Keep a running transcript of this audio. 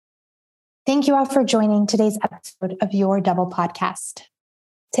Thank you all for joining today's episode of Your Double Podcast.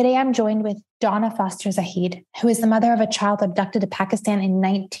 Today, I'm joined with Donna Foster Zahid, who is the mother of a child abducted to Pakistan in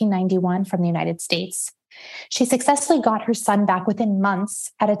 1991 from the United States. She successfully got her son back within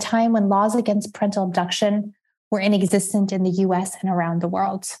months at a time when laws against parental abduction were inexistent in the US and around the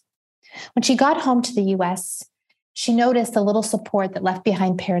world. When she got home to the US, she noticed the little support that left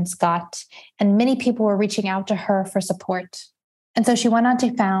behind parents got, and many people were reaching out to her for support. And so she went on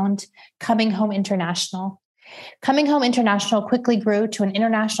to found Coming Home International. Coming Home International quickly grew to an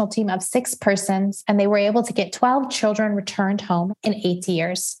international team of 6 persons, and they were able to get 12 children returned home in 8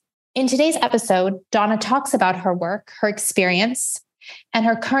 years. In today's episode, Donna talks about her work, her experience, and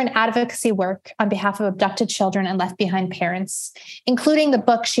her current advocacy work on behalf of abducted children and left behind parents, including the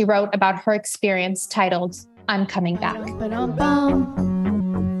book she wrote about her experience titled, I'm Coming Back.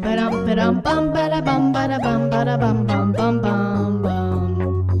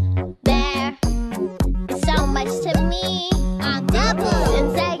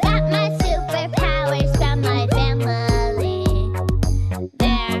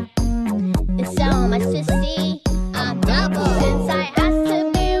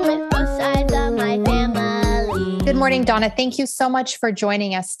 Good morning, Donna. Thank you so much for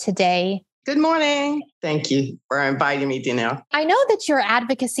joining us today. Good morning. Thank you for inviting me, Danielle. I know that your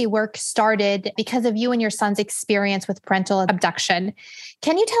advocacy work started because of you and your son's experience with parental abduction.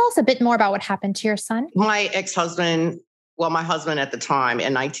 Can you tell us a bit more about what happened to your son? My ex-husband, my husband at the time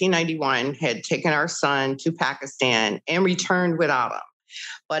in 1991 had taken our son to Pakistan and returned without him.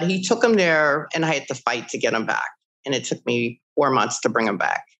 But he took him there and I had to fight to get him back. And it took me 4 months to bring him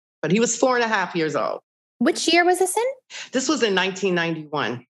back. But he was 4.5 years old. Which year was this in? This was in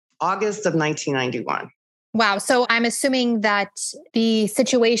 1991. August of 1991. Wow. So I'm assuming that the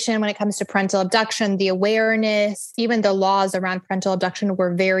situation when it comes to parental abduction, the awareness, even the laws around parental abduction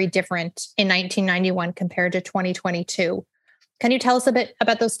were very different in 1991 compared to 2022. Can you tell us a bit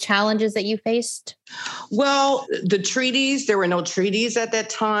about those challenges that you faced? Well, the treaties, there were no treaties at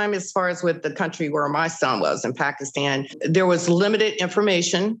that time as far as with the country where my son was in Pakistan. There was limited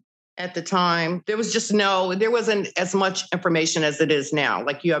information. At the time, there wasn't as much information as it is now.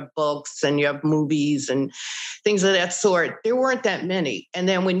 Like you have books and you have movies and things of that sort. There weren't that many. And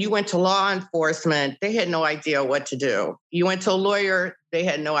then when you went to law enforcement, they had no idea what to do. You went to a lawyer, they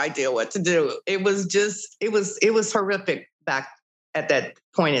had no idea what to do. It was horrific back at that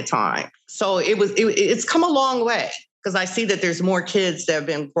point in time. So it's come a long way. Because I see that there's more kids that have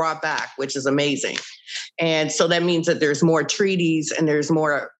been brought back, which is amazing. And so that means that there's more treaties and there's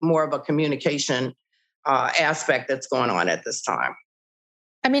more of a communication aspect that's going on at this time.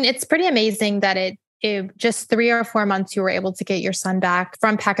 I mean, it's pretty amazing that it just 3 or 4 months you were able to get your son back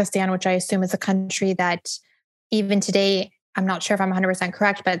from Pakistan, which I assume is a country that even today, I'm not sure if I'm 100%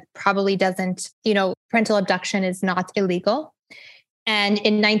 correct, but probably doesn't, parental abduction is not illegal. And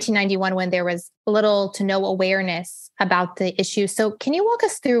in 1991, when there was little to no awareness about the issue. So can you walk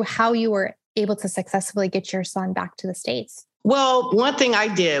us through how you were able to successfully get your son back to the States? Well, one thing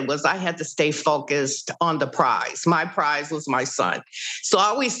I did was I had to stay focused on the prize. My prize was my son. So I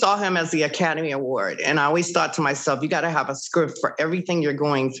always saw him as the Academy Award. And I always thought to myself, you got to have a script for everything you're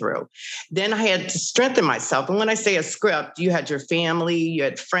going through. Then I had to strengthen myself. And when I say a script, you had your family, you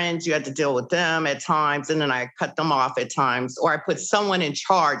had friends, you had to deal with them at times. And then I cut them off at times, or I put someone in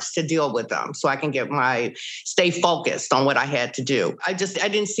charge to deal with them so I can stay focused on what I had to do. I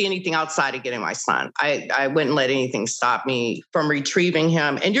didn't see anything outside of getting my son. I wouldn't let anything stop me from retrieving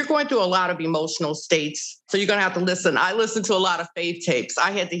him. And you're going through a lot of emotional states. So you're going to have to listen. I listened to a lot of faith tapes.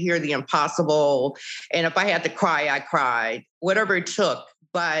 I had to hear the impossible. And if I had to cry, I cried, whatever it took.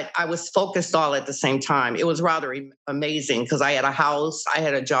 But I was focused all at the same time. It was rather amazing because I had a house, I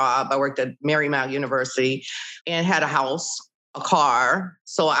had a job. I worked at Marymount University and had a house, a car.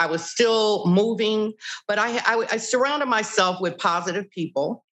 So I was still moving, but I surrounded myself with positive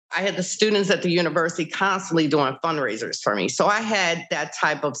people. I had the students at the university constantly doing fundraisers for me. So I had that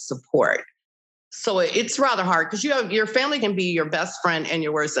type of support. So it's rather hard because your family can be your best friend and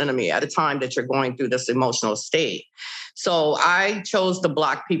your worst enemy at a time that you're going through this emotional state. So I chose to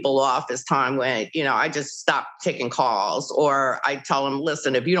block people off as time when, I just stopped taking calls, or I tell them,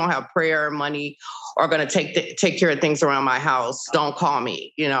 listen, if you don't have prayer, money, or going to take care of things around my house, don't call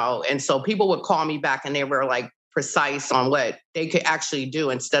me, And so people would call me back and they were like, precise on what they could actually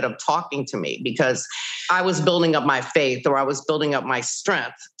do instead of talking to me, because I was building up my faith, or I was building up my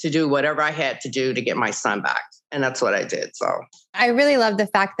strength to do whatever I had to do to get my son back. And that's what I did. So I really love the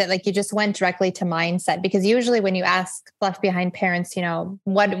fact that like you just went directly to mindset, because usually when you ask left behind parents,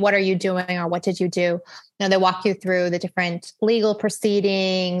 what are you doing or what did you do? They walk you through the different legal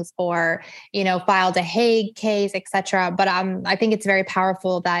proceedings or, filed a Hague case, et cetera. But I think it's very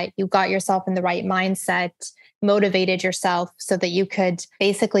powerful that you got yourself in the right mindset, motivated yourself so that you could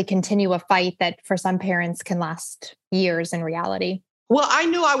basically continue a fight that for some parents can last years in reality. Well, I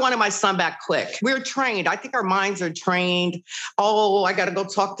knew I wanted my son back quick. We're trained. I think our minds are trained. Oh, I got to go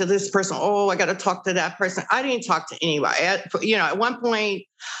talk to this person. Oh, I got to talk to that person. I didn't talk to anybody. At one point,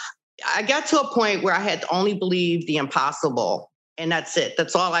 I got to a point where I had to only believe the impossible. And that's it.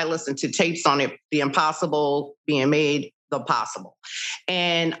 That's all I listened to, tapes on it, the impossible being made the possible.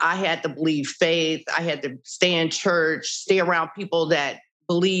 And I had to believe faith. I had to stay in church, stay around people that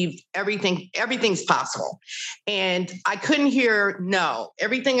believed everything's possible. And I couldn't hear no.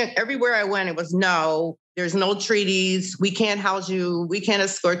 Everywhere I went, it was no. There's no treaties. We can't house you. We can't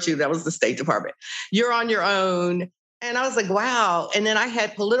escort you. That was the State Department. You're on your own. And I was like, wow. And then I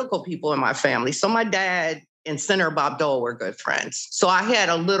had political people in my family. So my dad and Senator Bob Dole were good friends. So I had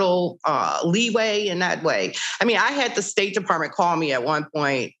a little leeway in that way. I mean, I had the State Department call me at one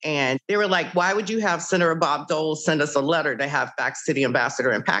point and they were like, why would you have Senator Bob Dole send us a letter to have fax to the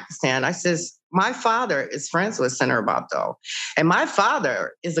ambassador in Pakistan? I says, my father is friends with Senator Bob Dole. And my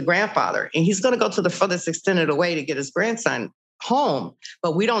father is a grandfather. And he's going to go to the furthest extent of the way to get his grandson home,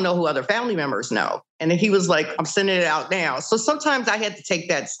 but we don't know who other family members know. And then he was like, I'm sending it out now. So sometimes I had to take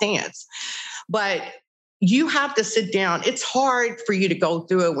that stance. But you have to sit down. It's hard for you to go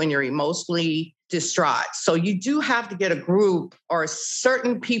through it when you're emotionally distraught. So you do have to get a group or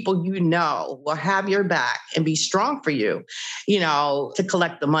certain people will have your back and be strong for you, to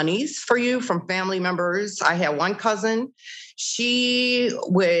collect the monies for you from family members. I had one cousin. She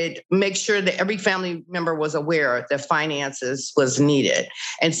would make sure that every family member was aware that finances was needed.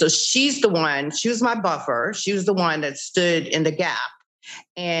 And so she was my buffer. She was the one that stood in the gap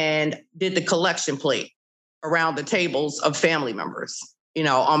and did the collection plate around the tables of family members,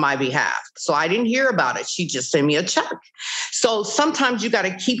 on my behalf. So I didn't hear about it. She just sent me a check. So sometimes you got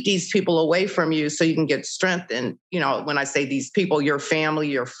to keep these people away from you so you can get strength. And, when I say these people, your family,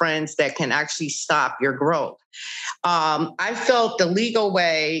 your friends that can actually stop your growth. I felt the legal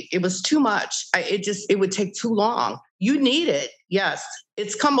way, it was too much. It would take too long. You need it. Yes,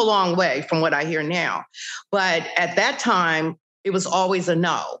 it's come a long way from what I hear now. But at that time, it was always a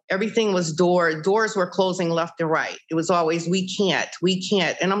no. Everything was doors were closing left and right. It was always, we can't.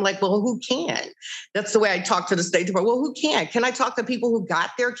 And I'm like, well, who can? That's the way I talk to the State Department. Well, who can? Can I talk to people who got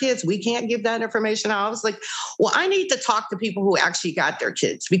their kids? We can't give that information out. I was like, well, I need to talk to people who actually got their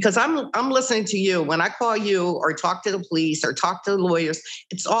kids because I'm listening to you. When I call you or talk to the police or talk to the lawyers,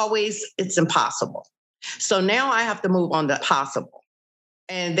 it's impossible. So now I have to move on to possible.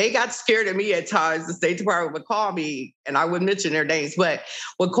 And they got scared of me at times. The State Department would call me, and I wouldn't mention their names, but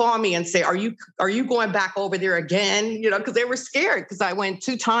would call me and say, are you going back over there again? Because they were scared because I went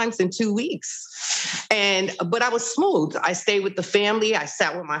 2 times in 2 weeks. But I was smooth. I stayed with the family. I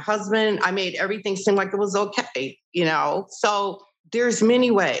sat with my husband. I made everything seem like it was okay, So there's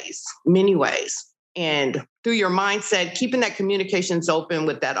many ways. And through your mindset, keeping that communications open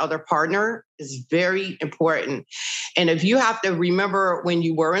with that other partner is very important. And if you have to remember when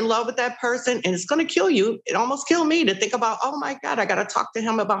you were in love with that person, and it's going to kill you, it almost killed me to think about, oh my God, I got to talk to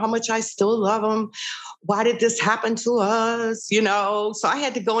him about how much I still love him. Why did this happen to us? So I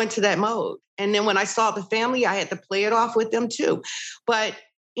had to go into that mode. And then when I saw the family, I had to play it off with them too. But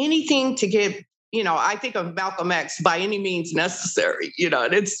anything to get I think of Malcolm X, by any means necessary,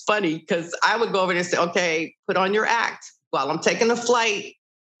 and it's funny because I would go over there and say, okay, put on your act while I'm taking a flight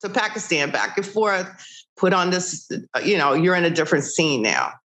to Pakistan back and forth, put on this, you're in a different scene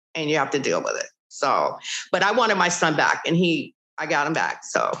now and you have to deal with it. So, but I wanted my son back and I got him back.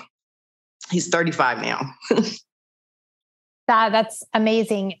 So he's 35 now. That's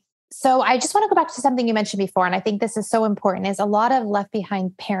amazing. So I just want to go back to something you mentioned before. And I think this is so important is a lot of left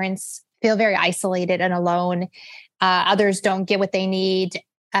behind parents feel very isolated and alone. Others don't get what they need.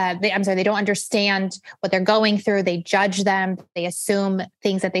 They don't understand what they're going through. They judge them. They assume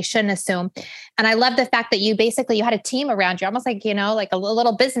things that they shouldn't assume. And I love the fact that you had a team around you, almost like, like a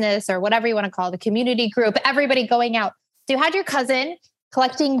little business or whatever you want to call it, the community group, everybody going out. So you had your cousin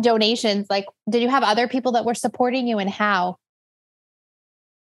collecting donations. Like, did you have other people that were supporting you and how?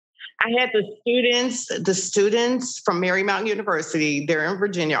 I had the students from Marymount University, they're in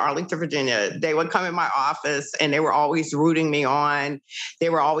Virginia, Arlington, Virginia. They would come in my office and they were always rooting me on. They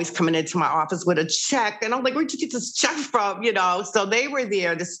were always coming into my office with a check. And I'm like, where'd you get this check from? So they were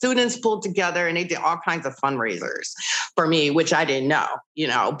there. The students pulled together and they did all kinds of fundraisers for me, which I didn't know,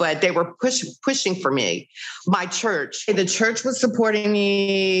 but they were pushing for me. My church, the church was supporting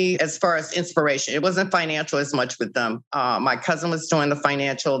me as far as inspiration. It wasn't financial as much with them. My cousin was doing the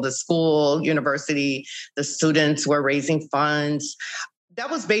financial, the school, university, the students were raising funds. That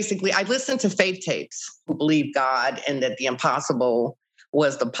was basically, I listened to faith tapes who believed God and that the impossible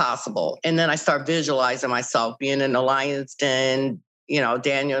was the possible. And then I start visualizing myself being in the lion's den,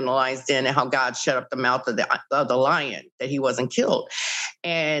 Daniel in the lion's den, and how God shut up the mouth of the lion, that he wasn't killed.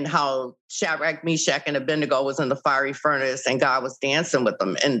 And how Shadrach, Meshach, and Abednego was in the fiery furnace and God was dancing with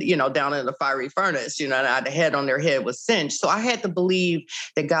them and, down in the fiery furnace, and the head on their head was singed. So I had to believe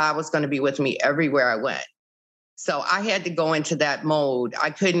that God was going to be with me everywhere I went. So I had to go into that mode. I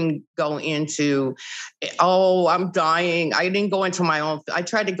couldn't go into, I'm dying. I didn't go into my own. I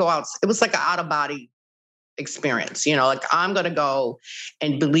tried to go out. It was like an out-of-body experience, I'm going to go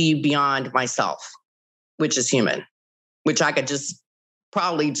and believe beyond myself, which is human, which I could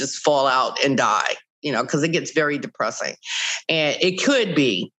probably just fall out and die, because it gets very depressing. And it could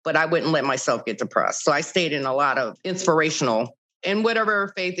be, but I wouldn't let myself get depressed. So I stayed in a lot of inspirational, and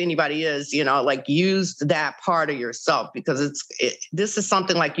whatever faith anybody is, use that part of yourself, because this is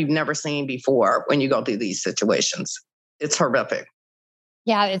something like you've never seen before when you go through these situations. It's horrific.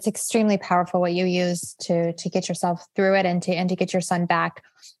 Yeah, it's extremely powerful what you use to get yourself through it and to get your son back.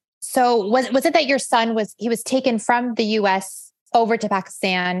 So was it that your son was taken from the U.S. over to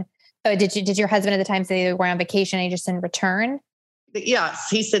Pakistan? Did your husband at the time say they were on vacation and he just didn't return? Yes,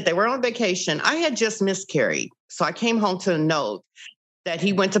 he said they were on vacation. I had just miscarried. So I came home to a note that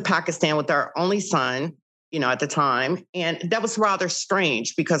he went to Pakistan with our only son, at the time. And that was rather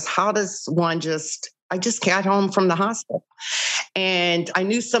strange because how does one I just got home from the hospital and I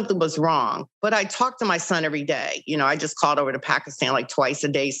knew something was wrong, but I talked to my son every day. I just called over to Pakistan like twice a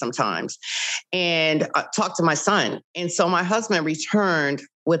day sometimes and talked to my son. And so my husband returned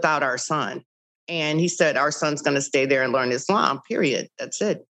without our son. And he said, our son's going to stay there and learn Islam, period. That's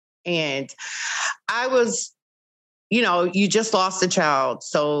it. And I was, you just lost a child.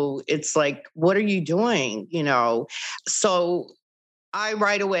 So it's like, what are you doing? So I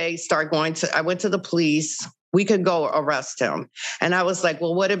right away I went to the police. We could go arrest him. And I was like,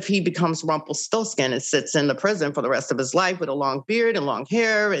 well, what if he becomes Rumpelstiltskin and sits in the prison for the rest of his life with a long beard and long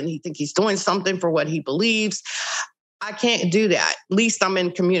hair and he thinks he's doing something for what he believes? I can't do that. At least I'm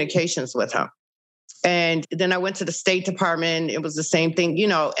in communications with him. And then I went to the State Department. It was the same thing,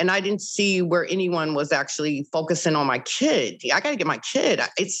 and I didn't see where anyone was actually focusing on my kid. I got to get my kid.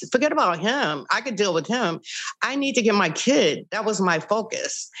 Forget about him. I could deal with him. I need to get my kid. That was my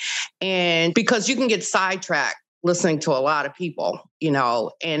focus. And because you can get sidetracked listening to a lot of people,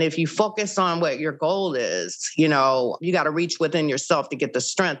 and if you focus on what your goal is, you got to reach within yourself to get the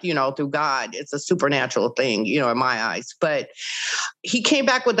strength, through God. It's a supernatural thing, in my eyes. But he came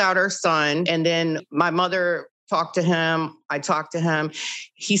back without our son. And then my mother talked to him. I talked to him.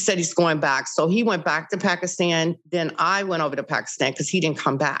 He said he's going back. So he went back to Pakistan. Then I went over to Pakistan because he didn't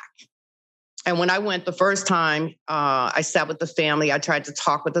come back. And when I went the first time, I sat with the family. I tried to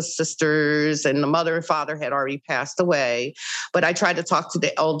talk with the sisters, and the mother and father had already passed away. But I tried to talk to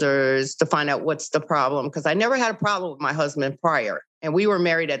the elders to find out what's the problem, because I never had a problem with my husband prior. And we were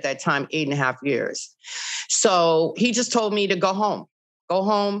married at that time 8.5 years. So he just told me to go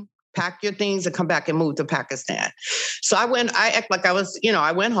home, pack your things and come back and move to Pakistan. So I act like I was,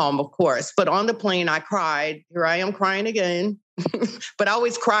 I went home, of course, but on the plane, I cried. Here I am crying again. But I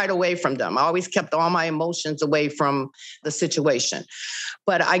always cried away from them. I always kept all my emotions away from the situation.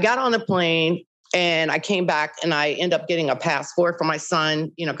 But I got on the plane and I came back and I ended up getting a passport for my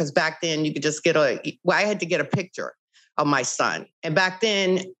son, because back then you could just I had to get a picture of my son. And back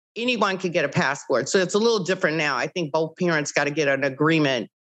then anyone could get a passport. So it's a little different now. I think both parents got to get an agreement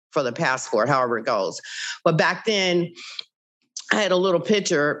for the passport, however it goes. But back then I had a little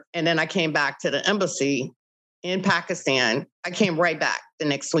picture, and then I came back to the embassy in Pakistan. I came right back the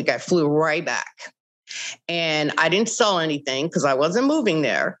next week. I flew right back. And I didn't sell anything because I wasn't moving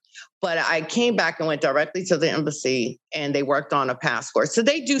there. But I came back and went directly to the embassy, and they worked on a passport. So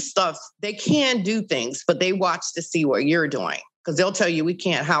they do stuff. They can do things, but they watch to see what you're doing, because they'll tell you, we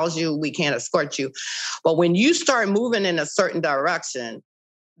can't house you, we can't escort you. But when you start moving in a certain direction,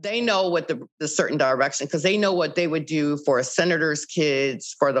 they know what the certain direction, because they know what they would do for a senator's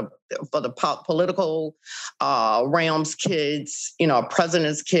kids, for the political realm's kids, a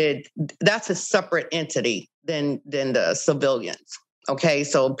president's kid. That's a separate entity than the civilians. Okay,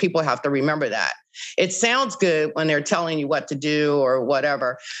 so people have to remember that. It sounds good when they're telling you what to do or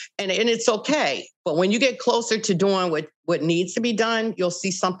whatever, and it's okay. But when you get closer to doing what needs to be done, you'll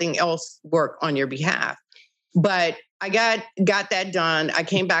see something else work on your behalf. But I got that done. I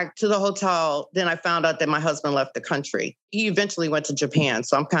came back to the hotel. Then I found out that my husband left the country. He eventually went to Japan.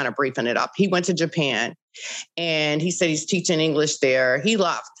 So I'm kind of briefing it up. He went to Japan and he said he's teaching English there. He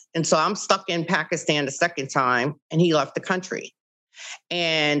left. And so I'm stuck in Pakistan the second time, and he left the country.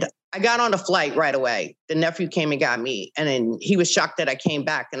 And I got on a flight right away. The nephew came and got me. And then he was shocked that I came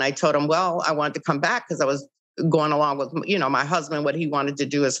back. And I told him, well, I wanted to come back because I was going along with, my husband, what he wanted to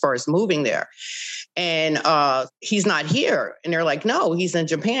do as far as moving there. And he's not here. And they're like, no, he's in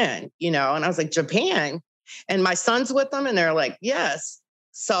Japan, And I was like, Japan? And my son's with them? And they're like, yes.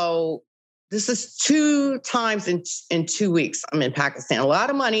 So this is 2 times in 2 weeks I'm in Pakistan. A lot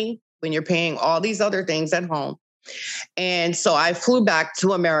of money when you're paying all these other things at home. And so I flew back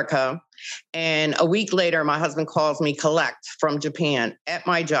to America. And a week later, my husband calls me collect from Japan at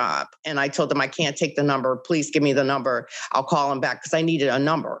my job. And I told him, I can't take the number. Please give me the number. I'll call him back because I needed a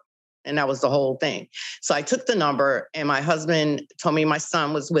number. And that was the whole thing. So I took the number, and my husband told me my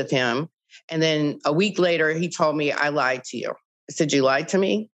son was with him. And then a week later, he told me, I lied to you. I said, you lied to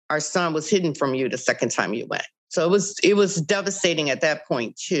me? Our son was hidden from you the second time you went. So it was devastating at that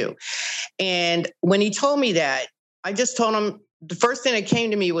point too. And when he told me that, I just told him, the first thing that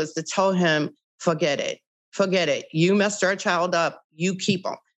came to me was to tell him, forget it. Forget it. You messed our child up. You keep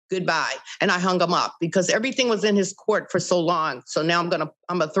him. Goodbye. And I hung him up because everything was in his court for so long. So now I'm going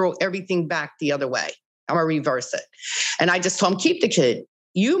to throw everything back the other way. I'm going to reverse it. And I just told him, keep the kid.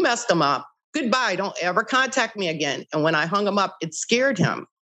 You messed him up. Goodbye. Don't ever contact me again. And when I hung him up, it scared him.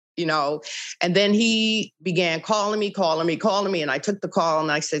 And then he began calling me. And I took the call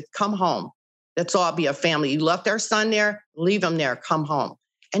and I said, come home. Let's all be a family. You left our son there, leave him there, come home.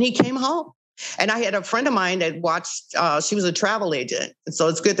 And he came home. And I had a friend of mine that watched, she was a travel agent. And so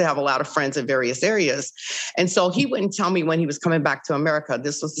it's good to have a lot of friends in various areas. And so he wouldn't tell me when he was coming back to America.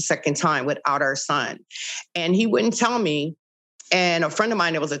 This was the second time without our son. And he wouldn't tell me. And a friend of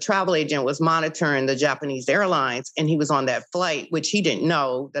mine that was a travel agent was monitoring the Japanese airlines, and he was on that flight, which he didn't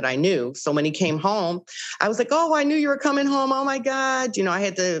know that I knew. So when he came home, I was like, oh, I knew you were coming home. Oh my God. I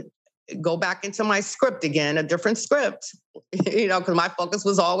had to go back into my script again, a different script, because my focus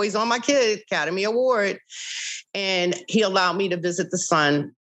was always on my kid, Academy Award. And he allowed me to visit the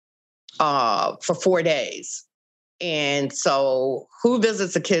son for 4 days. And so who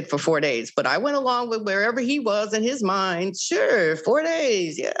visits a kid for 4 days? But I went along with wherever he was in his mind. Sure, 4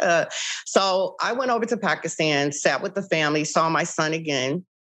 days. Yeah. So I went over to Pakistan, sat with the family, saw my son again.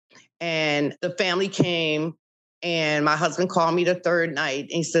 And the family came, and my husband called me the third night.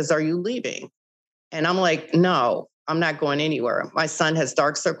 And he says, are you leaving? And I'm like, no, I'm not going anywhere. My son has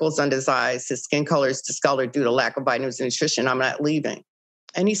dark circles under his eyes. His skin color is discolored due to lack of vitamins and nutrition. I'm not leaving.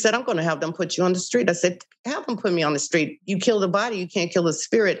 And he said, I'm going to have them put you on the street. I said, have them put me on the street. You kill the body, you can't kill the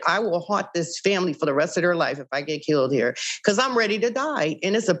spirit. I will haunt this family for the rest of their life if I get killed here, because I'm ready to die.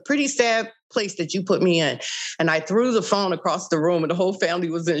 And it's a pretty sad place that you put me in. And I threw the phone across the room, and the whole family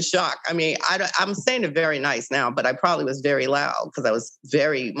was in shock. I mean, I'm saying it very nice now, but I probably was very loud because I was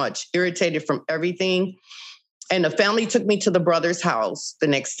very much irritated from everything. And the family took me to the brother's house the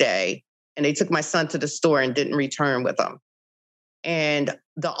next day, and they took my son to the store and didn't return with him. And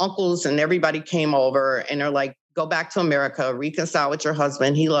the uncles and everybody came over, and they're like, go back to America, reconcile with your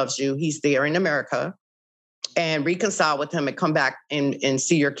husband. He loves you. He's there in America, and reconcile with him and come back and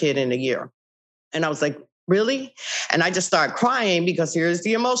see your kid in a year. And I was like, really? And I just started crying because here's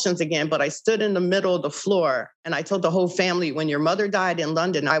the emotions again. But I stood in the middle of the floor, and I told the whole family, when your mother died in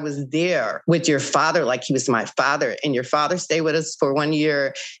London, I was there with your father like he was my father. And your father stayed with us for 1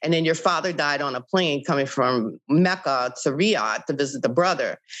 year. And then your father died on a plane coming from Mecca to Riyadh to visit the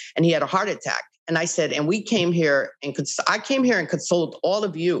brother. And he had a heart attack. And I said, and we came here and I came here and consoled all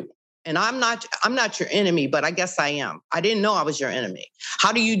of you. And I'm not your enemy, but I guess I am. I didn't know I was your enemy.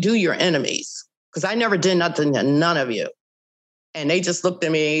 How do you do your enemies? Because I never did nothing to none of you. And they just looked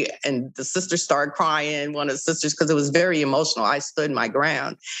at me, and the sister started crying, one of the sisters, because it was very emotional. I stood my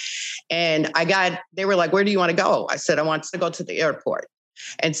ground. And they were like, where do you want to go? I said, I want to go to the airport.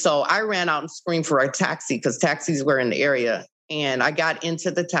 And so I ran out and screamed for a taxi because taxis were in the area. And I got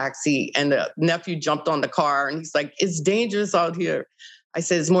into the taxi, and the nephew jumped on the car, and he's like, it's dangerous out here. I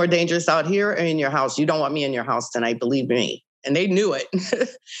said, it's more dangerous out here or in your house. You don't want me in your house tonight, believe me. and they knew it.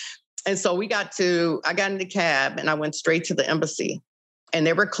 And so I got in the cab and I went straight to the embassy. And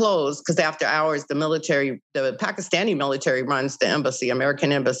they were closed because after hours, the Pakistani military runs the embassy,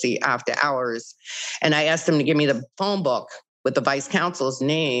 American embassy, after hours. And I asked them to give me the phone book with the vice consul's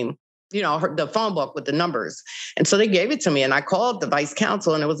name, the phone book with the numbers. And so they gave it to me and I called the vice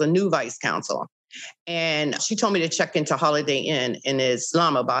consul and it was a new vice consul. And she told me to check into Holiday Inn in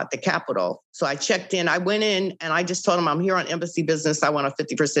Islamabad, the capital. So I checked in, I went in and I just told them I'm here on embassy business. I want a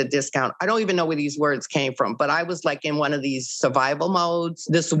 50% discount. I don't even know where these words came from, but I was like in one of these survival modes,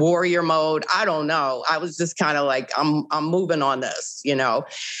 this warrior mode. I don't know. I was just kind of like, I'm moving on this,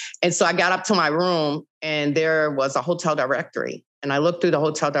 And so I got up to my room and there was a hotel directory. And I looked through the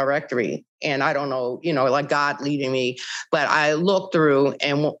hotel directory and I don't know, like God leading me, but I looked through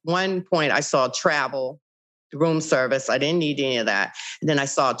and one point I saw travel, room service. I didn't need any of that. And then I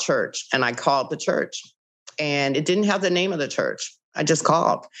saw church and I called the church and it didn't have the name of the church. I just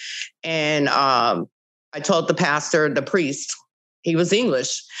called and I told the pastor, the priest, he was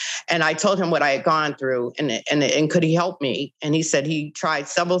English. And I told him what I had gone through and could he help me? And he said he tried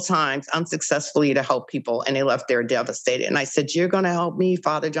several times unsuccessfully to help people and they left there devastated. And I said, you're going to help me,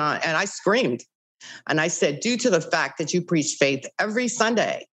 Father John? And I screamed. And I said, due to the fact that you preach faith every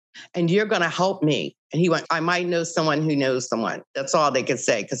Sunday and you're going to help me. And he went, I might know someone who knows someone. That's all they could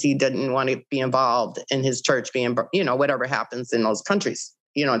say because he didn't want to be involved in his church being, whatever happens in those countries,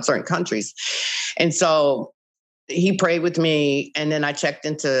 in certain countries. And so he prayed with me. And then I checked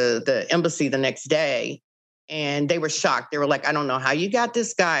into the embassy the next day and they were shocked. They were like, I don't know how you got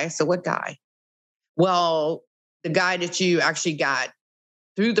this guy. So what guy? Well, the guy that you actually got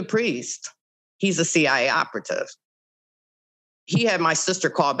through the priest, he's a CIA operative. He had my sister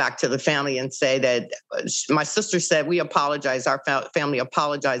call back to the family and say that my sister said, we apologize. Our family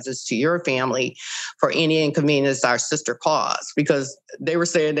apologizes to your family for any inconvenience our sister caused, because they were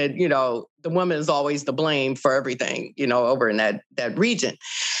saying that, the woman is always to blame for everything, over in that region.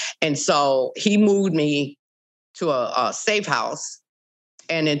 And so he moved me to a safe house.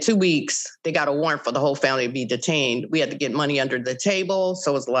 And in 2 weeks, they got a warrant for the whole family to be detained. We had to get money under the table.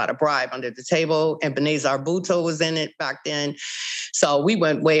 So it was a lot of bribe under the table. And Benazir Bhutto was in it back then. So we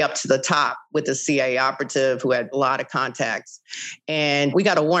went way up to the top with the CIA operative who had a lot of contacts. And we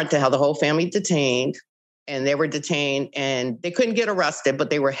got a warrant to have the whole family detained. And they were detained and they couldn't get arrested, but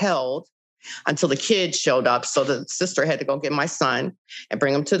they were held until the kids showed up. So the sister had to go get my son and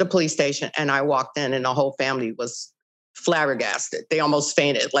bring him to the police station. And I walked in and the whole family was flabbergasted. They almost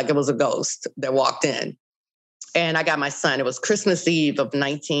fainted, like it was a ghost that walked in. And I got my son. It was Christmas Eve of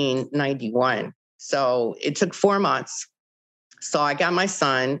 1991. So it took 4 months. So I got my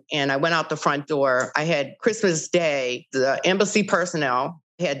son and I went out the front door. I had Christmas Day, the embassy personnel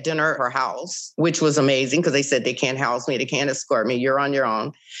had dinner at her house, which was amazing because they said they can't house me. They can't escort me. You're on your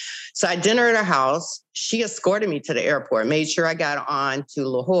own. So I had dinner at her house. She escorted me to the airport, made sure I got on to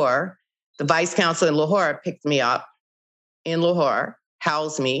Lahore. The vice consul in Lahore picked me up in Lahore,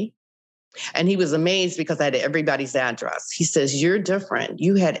 housed me. And he was amazed because I had everybody's address. He says, you're different.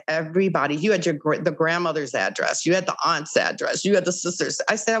 You had everybody. You had the grandmother's address. You had the aunt's address. You had the sister's.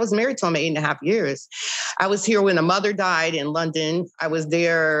 I said, I was married to him 8.5 years. I was here when the mother died in London. I was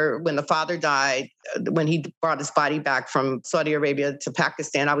there when the father died, when he brought his body back from Saudi Arabia to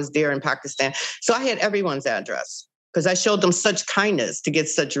Pakistan. I was there in Pakistan. So I had everyone's address, because I showed them such kindness to get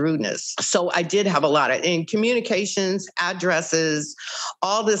such rudeness. So I did have a lot of, in communications, addresses,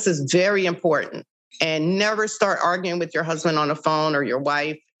 all this is very important. And never start arguing with your husband on the phone or your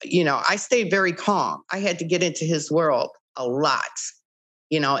wife. I stayed very calm. I had to get into his world a lot,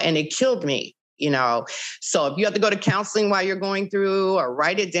 and it killed me, So if you have to go to counseling while you're going through or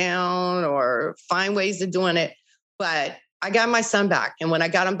write it down or find ways of doing it. But I got my son back. And when I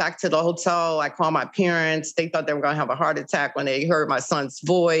got him back to the hotel, I called my parents. They thought they were going to have a heart attack when they heard my son's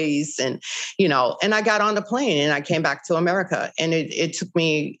voice. And, and I got on the plane and I came back to America. And it took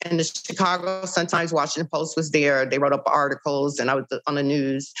me, and the Chicago Sun-Times, Washington Post was there. They wrote up articles and I was on the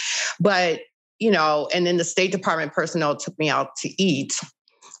news. But, and then the State Department personnel took me out to eat.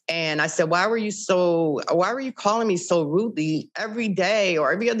 And I said, why were you calling me so rudely every day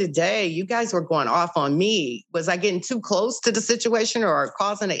or every other day? You guys were going off on me. Was I getting too close to the situation or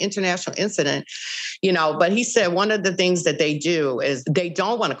causing an international incident? But he said one of the things that they do is they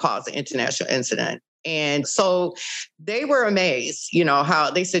don't want to cause an international incident. And so they were amazed,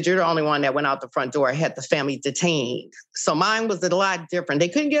 how they said, you're the only one that went out the front door, had the family detained. So mine was a lot different. They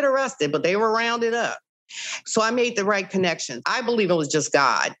couldn't get arrested, but they were rounded up. So I made the right connection. I believe it was just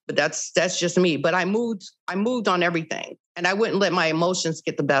God, but that's just me. But I moved on everything. And I wouldn't let my emotions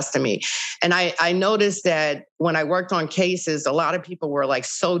get the best of me. And I noticed that when I worked on cases, a lot of people were like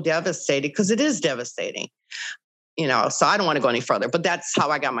so devastated because it is devastating, so I don't want to go any further, but that's how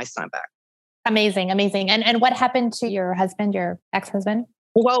I got my son back. Amazing. Amazing. And what happened to your husband, your ex-husband?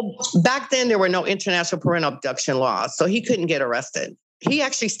 Well, back then there were no international parental abduction laws, so he couldn't get arrested. He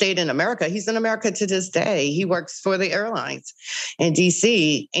actually stayed in America. He's in America to this day. He works for the airlines in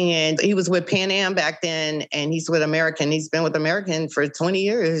DC, and he was with Pan Am back then, and he's with American. He's been with American for 20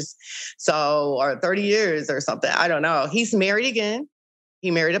 years, or 30 years or something. I don't know. He's married again. He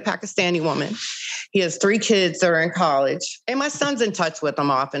married a Pakistani woman. He has 3 kids that are in college, and my son's in touch with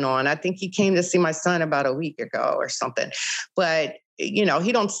them off and on. I think he came to see my son about a week ago or something, but he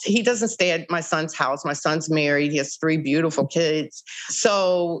doesn't stay at my son's house. My son's married. He has 3 beautiful kids.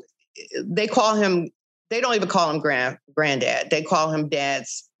 So they don't even call him granddad. They call him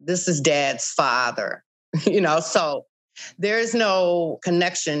this is dad's father, so there's no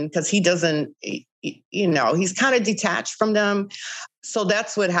connection because he doesn't, he's kind of detached from them. So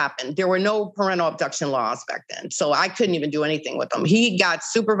that's what happened. There were no parental abduction laws back then. So I couldn't even do anything with him. He got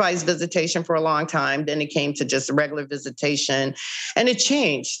supervised visitation for a long time. Then it came to just regular visitation. And it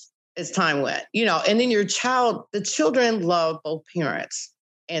changed as time went, and then the children love both parents.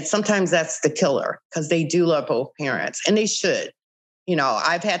 And sometimes that's the killer because they do love both parents and they should.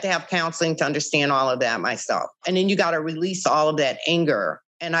 I've had to have counseling to understand all of that myself. And then you got to release all of that anger.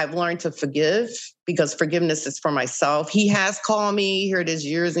 And I've learned to forgive because forgiveness is for myself. He has called me, here it is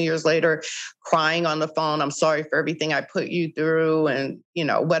years and years later, crying on the phone. I'm sorry for everything I put you through and,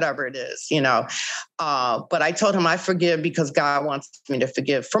 whatever it is, But I told him I forgive because God wants me to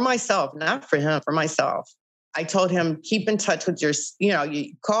forgive for myself, not for him, for myself. I told him, keep in touch with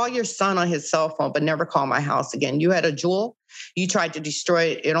you call your son on his cell phone, but never call my house again. You had a jewel. You tried to destroy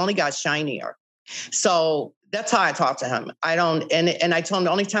it. It only got shinier. So that's how I talk to him. I told him the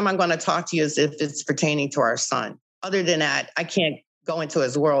only time I'm going to talk to you is if it's pertaining to our son. Other than that, I can't go into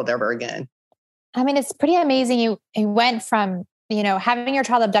his world ever again. I mean, it's pretty amazing. You went from, having your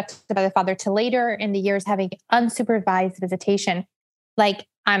child abducted by the father to later in the years having unsupervised visitation. Like,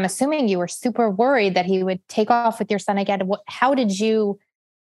 I'm assuming you were super worried that he would take off with your son again. How did you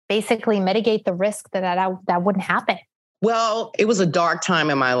basically mitigate the risk that wouldn't happen? Well, it was a dark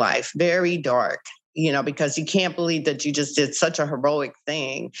time in my life, very dark, because you can't believe that you just did such a heroic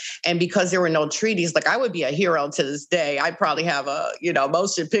thing. And because there were no treaties, like I would be a hero to this day. I'd probably have a,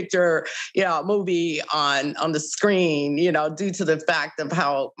 motion picture, movie on the screen, due to the fact of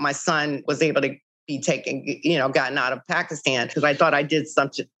how my son was able to be taken, gotten out of Pakistan because I thought I did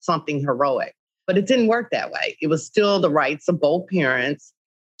something heroic. But it didn't work that way. It was still the rights of both parents.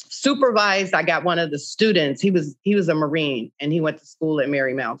 Supervised, I got one of the students. He was a Marine and he went to school at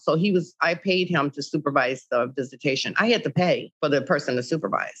Marymount. So I paid him to supervise the visitation. I had to pay for the person to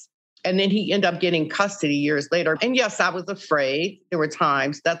supervise. And then he ended up getting custody years later. And yes, I was afraid. There were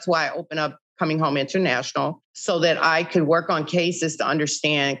times. That's why I opened up Coming Home International so that I could work on cases to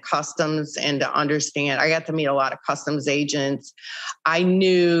understand customs and to understand. I got to meet a lot of customs agents. I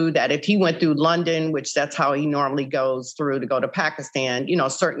knew that if he went through London, which that's how he normally goes through to go to Pakistan,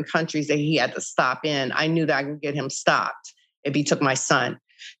 certain countries that he had to stop in, I knew that I could get him stopped if he took my son.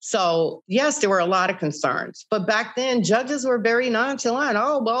 So yes, there were a lot of concerns, but back then judges were very nonchalant.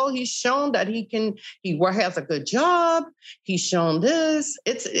 Oh, well, he's shown that he has a good job. He's shown this.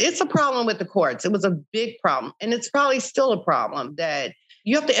 It's a problem with the courts. It was a big problem. And it's probably still a problem that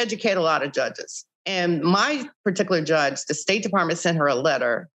you have to educate a lot of judges. And my particular judge, the State Department sent her a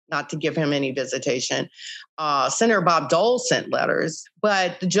letter not to give him any visitation. Senator Bob Dole sent letters,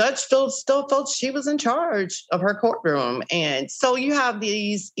 but the judge still felt she was in charge of her courtroom. And so you have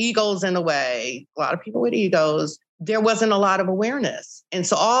these egos in the way, a lot of people with egos. There wasn't a lot of awareness. And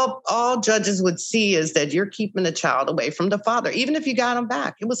so all judges would see is that you're keeping the child away from the father, even if you got him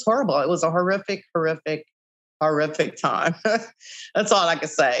back. It was horrible. It was a horrific time. That's all I could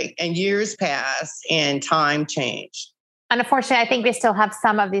say. And years passed and time changed. Unfortunately, I think we still have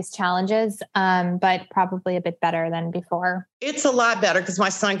some of these challenges, but probably a bit better than before. It's a lot better because my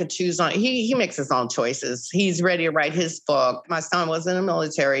son could choose he makes his own choices. He's ready to write his book. My son was in the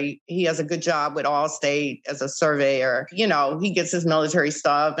military. He has a good job with Allstate as a surveyor. He gets his military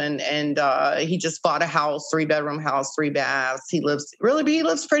stuff and he just bought a house, 3-bedroom house, 3 baths. He lives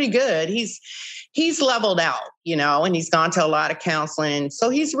pretty good. He's leveled out, and he's gone to a lot of counseling. So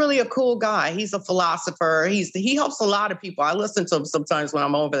he's really a cool guy. He's a philosopher. He helps a lot of people. I listen to him sometimes when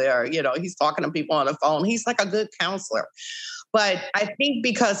I'm over there. He's talking to people on the phone. He's like a good counselor. But I think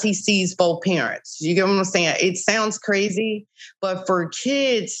because he sees both parents, you get what I'm saying? It sounds crazy, but for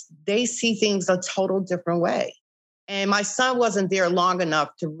kids, they see things a total different way. And my son wasn't there long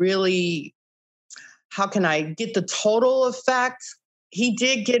enough to really, how can I get the total effect? He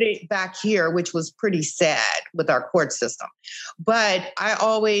did get it back here, which was pretty sad with our court system. But I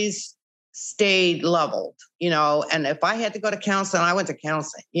always stayed leveled, and if I had to go to counseling, I went to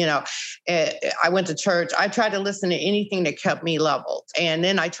counseling, I went to church. I tried to listen to anything that kept me leveled. And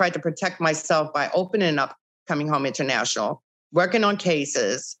then I tried to protect myself by opening up Coming Home International, working on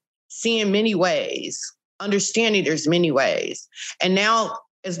cases, seeing many ways, understanding there's many ways. And now,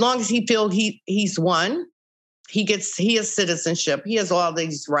 as long as he feels he's won, he has citizenship, he has all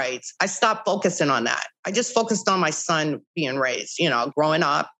these rights, I stopped focusing on that. I just focused on my son being raised, growing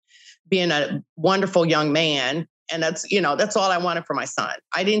up, being a wonderful young man. And that's all I wanted for my son.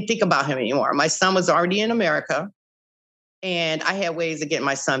 I didn't think about him anymore. My son was already in America, and I had ways of getting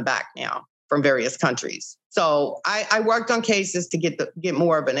my son back now from various countries. So I worked on cases to get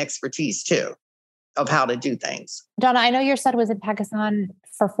more of an expertise too of how to do things. Donna, I know your son was in Pakistan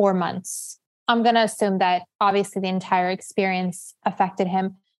for 4 months. I'm going to assume that obviously the entire experience affected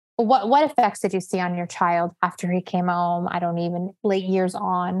him. What effects did you see on your child after he came home? I don't even late years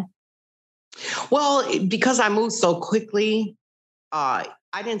on. Well, because I moved so quickly, I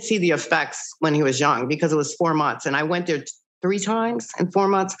didn't see the effects when he was young because it was 4 months, and I went there 3 times in 4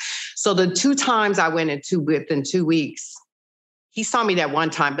 months. So the 2 times I went within 2 weeks, he saw me that one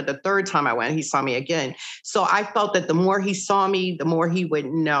time, but the third time I went, he saw me again. So I felt that the more he saw me, the more he would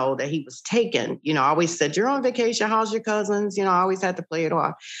know that he was taken. I always said, "You're on vacation. How's your cousins?" I always had to play it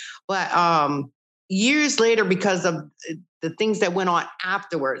off. But years later, because of the things that went on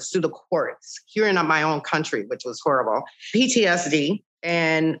afterwards through the courts here in my own country, which was horrible, PTSD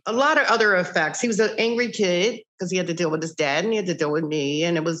and a lot of other effects. He was an angry kid because he had to deal with his dad and he had to deal with me.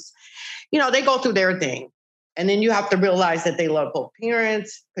 And it was, they go through their thing. And then you have to realize that they love both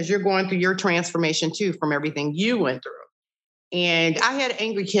parents because you're going through your transformation too from everything you went through. And I had an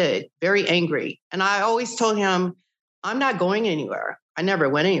angry kid, very angry. And I always told him, I'm not going anywhere. I never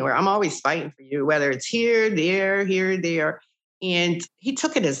went anywhere. I'm always fighting for you, whether it's here, there. And he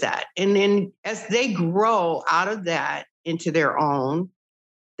took it as that. And then as they grow out of that into their own,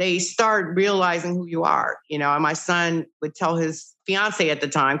 they start realizing who you are. And my son would tell his fiance at the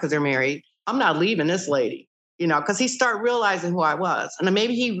time, because they're married, I'm not leaving this lady. Because he started realizing who I was. And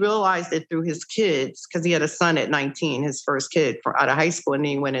maybe he realized it through his kids, because he had a son at 19, his first kid out of high school, and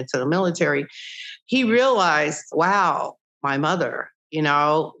then he went into the military. He realized, wow, my mother,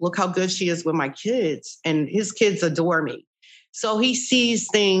 look how good she is with my kids. And his kids adore me. So he sees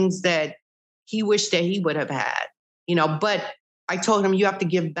things that he wished that he would have had, but I told him, you have to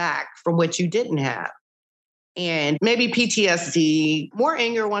give back from what you didn't have. And maybe PTSD, more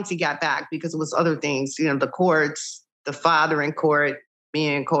anger once he got back because it was other things, the courts, the father in court,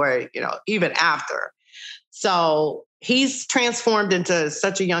 me in court, even after. So he's transformed into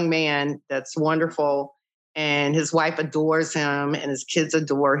such a young man that's wonderful. And his wife adores him and his kids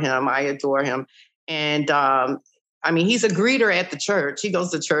adore him. I adore him. And he's a greeter at the church. He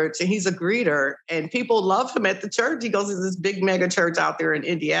goes to church and he's a greeter and people love him at the church. He goes to this big mega church out there in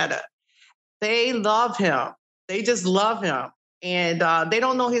Indiana. They love him. They just love him. And they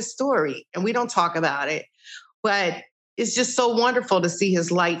don't know his story and we don't talk about it. But it's just so wonderful to see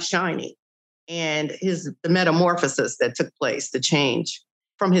his light shining and the metamorphosis that took place, the change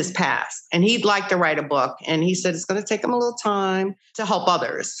from his past. And he'd like to write a book. And he said it's going to take him a little time to help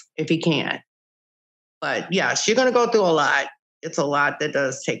others if he can. But yes, you're going to go through a lot. It's a lot that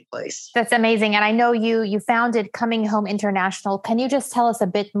does take place. That's amazing. And I know you founded Coming Home International. Can you just tell us a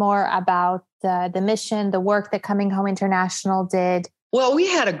bit more about the mission, the work that Coming Home International did? Well, we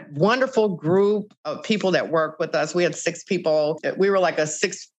had a wonderful group of people that worked with us. We had 6 people. We were like a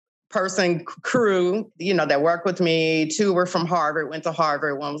 6-person crew, that worked with me. 2 were from Harvard, went to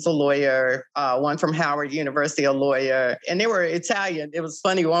Harvard. 1 was a lawyer, 1 from Howard University, a lawyer. And they were Italian. It was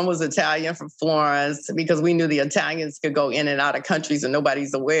funny. 1 was Italian from Florence because we knew the Italians could go in and out of countries and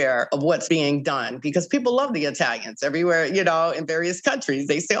nobody's aware of what's being done because people love the Italians everywhere, in various countries.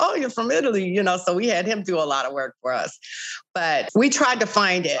 They say, oh, you're from Italy, so we had him do a lot of work for us. But we tried to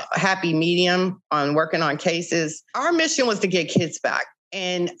find a happy medium on working on cases. Our mission was to get kids back.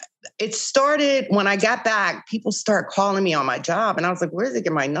 And it started when I got back, people started calling me on my job. And I was like, where did they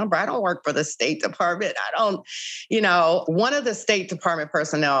get my number? I don't work for the State Department. I don't, one of the State Department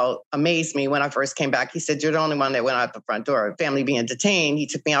personnel amazed me when I first came back. He said, you're the only one that went out the front door, family being detained. He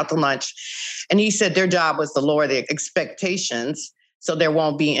took me out to lunch and he said their job was to lower the expectations so there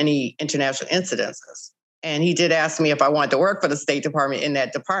won't be any international incidences. And he did ask me if I wanted to work for the State Department in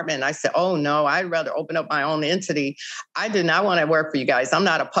that department. And I said, oh, no, I'd rather open up my own entity. I do not want to work for you guys. I'm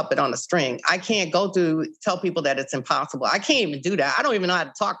not a puppet on a string. I can't tell people that it's impossible. I can't even do that. I don't even know how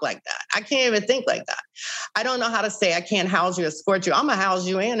to talk like that. I can't even think like that. I don't know how to say I can't house you, escort you. I'm going to house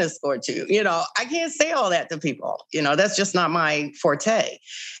you and escort you. I can't say all that to people. That's just not my forte.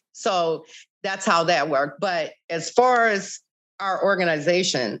 So that's how that worked. But as far as our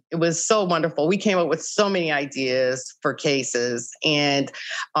organization, it was so wonderful. We came up with so many ideas for cases. And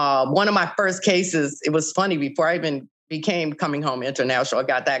one of my first cases, it was funny, before I even became Coming Home International, I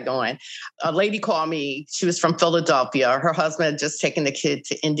got that going. A lady called me. She was from Philadelphia. Her husband had just taken the kid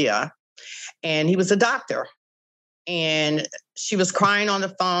to India, and he was a doctor. And she was crying on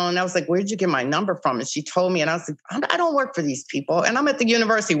the phone. I was like, where'd you get my number from? And she told me, and I was like, I don't work for these people. And I'm at the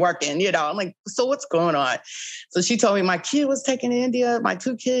university working, I'm like, so what's going on? So she told me my kid was taken to India, my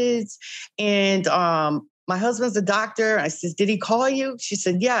 2 kids. And my husband's a doctor. I said, did he call you? She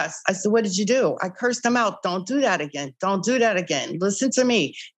said, yes. I said, what did you do? I cursed him out. Don't do that again. Don't do that again. Listen to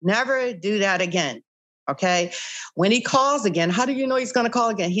me. Never do that again. Okay. When he calls again, how do you know he's going to call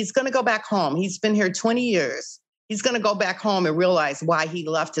again? He's going to go back home. He's been here 20 years. He's going to go back home and realize why he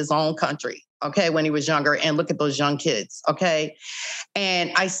left his own country, okay, when he was younger, and look at those young kids, okay?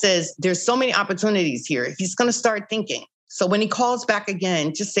 And I says, there's so many opportunities here. He's going to start thinking. So when he calls back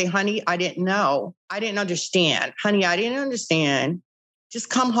again, just say, honey, I didn't know. I didn't understand. Honey, I didn't understand. Just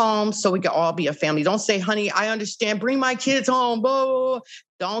come home so we can all be a family. Don't say, honey, I understand. Bring my kids home. Blah, blah, blah.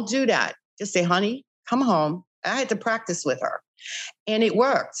 Don't do that. Just say, honey, come home. I had to practice with her. And it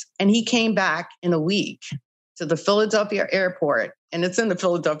worked. And he came back in a week to the Philadelphia airport. And it's in the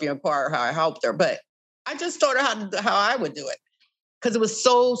Philadelphia Inquirer how I helped her. But I just taught her how I would do it, because it was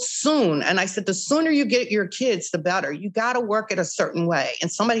so soon. And I said, the sooner you get your kids, the better. You got to work it a certain way.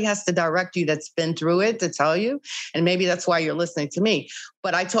 And somebody has to direct you that's been through it to tell you. And maybe that's why you're listening to me.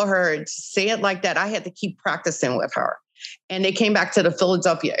 But I told her to say it like that. I had to keep practicing with her. And they came back to the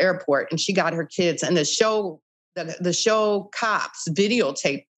Philadelphia airport, and she got her kids. And the show cops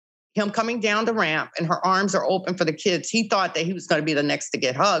videotaped him coming down the ramp, and her arms are open for the kids. He thought that he was going to be the next to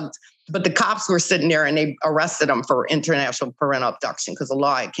get hugged, but the cops were sitting there, and they arrested him for international parental abduction because the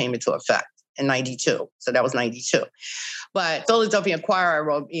law came into effect in 92. So that was 92. But Philadelphia Inquirer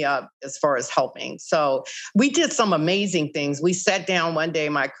wrote me up as far as helping. So we did some amazing things. We sat down one day,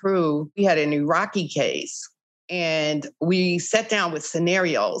 my crew, we had an Iraqi case, and we sat down with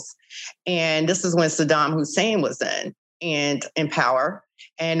scenarios. And this is when Saddam Hussein was in power.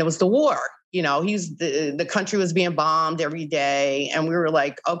 And it was the war. The country was being bombed every day. And we were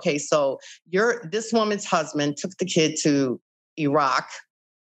like, okay, so this woman's husband took the kid to Iraq,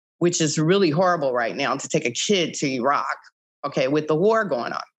 which is really horrible right now, to take a kid to Iraq, okay, with the war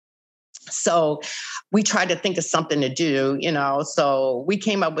going on. So we tried to think of something to do, so we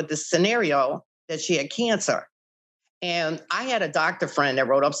came up with this scenario that she had cancer. And I had a doctor friend that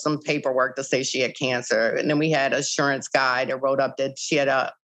wrote up some paperwork to say she had cancer. And then we had an insurance guy that wrote up that she had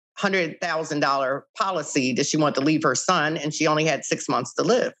a $100,000 policy that she wanted to leave her son, and she only had 6 months to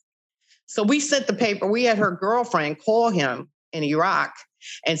live. So we sent the paper. We had her girlfriend call him in Iraq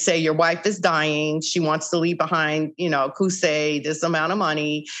and say, your wife is dying. She wants to leave behind, Qusay, this amount of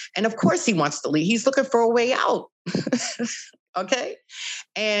money. And of course he wants to leave. He's looking for a way out. Okay.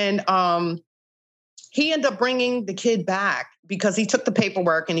 And, he ended up bringing the kid back because he took the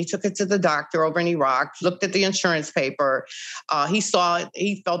paperwork and he took it to the doctor over in Iraq, looked at the insurance paper. He saw it.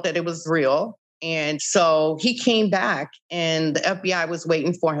 He felt that it was real. And so he came back, and the FBI was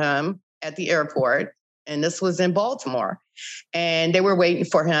waiting for him at the airport. And this was in Baltimore. And they were waiting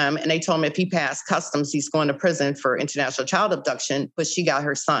for him. And they told him if he passed customs, he's going to prison for international child abduction. But she got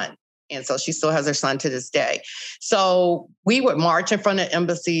her son. And so she still has her son to this day. So we would march in front of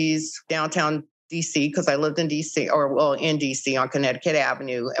embassies downtown DC, because I lived in DC, in DC on Connecticut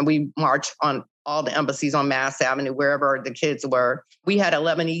Avenue. And we marched on all the embassies on Mass Avenue, wherever the kids were. We had a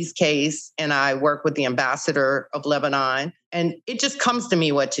Lebanese case, and I worked with the ambassador of Lebanon. And it just comes to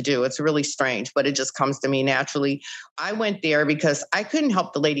me what to do. It's really strange, but it just comes to me naturally. I went there because I couldn't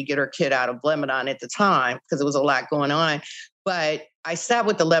help the lady get her kid out of Lebanon at the time because there was a lot going on. But I sat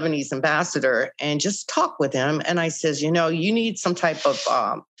with the Lebanese ambassador and just talked with him. And I says, you need some type of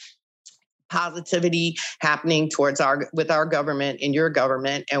positivity happening with our government and your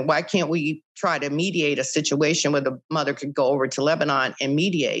government. And why can't we try to mediate a situation where the mother could go over to Lebanon and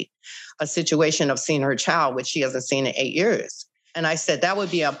mediate a situation of seeing her child, which she hasn't seen in 8 years? And I said, that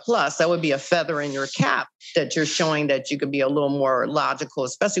would be a plus. That would be a feather in your cap that you're showing that you could be a little more logical,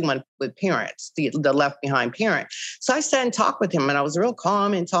 especially when with parents, the left behind parent. So I sat and talked with him and I was real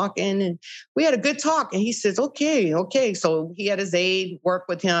calm and talking and we had a good talk. And he says, okay. So he had his aide work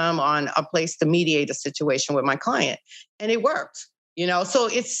with him on a place to mediate a situation with my client. And it worked, so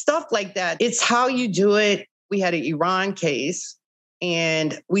it's stuff like that. It's how you do it. We had an Iran case.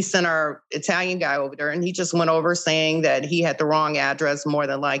 And we sent our Italian guy over there and he just went over saying that he had the wrong address more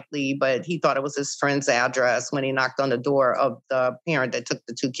than likely, but he thought it was his friend's address when he knocked on the door of the parent that took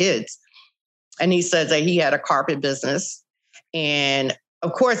the two kids. And he said that he had a carpet business. And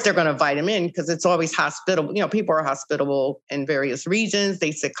of course, they're going to invite him in because it's always hospitable. People are hospitable in various regions.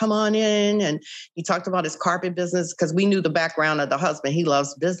 They said, come on in. And he talked about his carpet business because we knew the background of the husband. He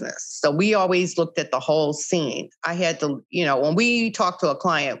loves business. So we always looked at the whole scene. I had to, when we talked to a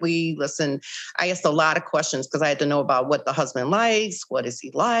client, we listened. I asked a lot of questions because I had to know about what the husband likes. What is he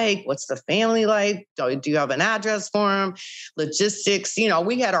like? What's the family like? Do you have an address for him? Logistics.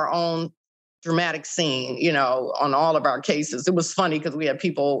 We had our own dramatic scene, on all of our cases. It was funny because we had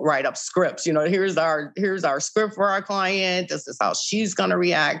people write up scripts, here's our script for our client. This is how she's going to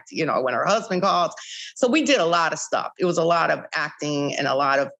react, when her husband calls. So we did a lot of stuff. It was a lot of acting and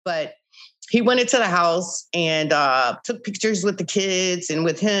but he went into the house and took pictures with the kids and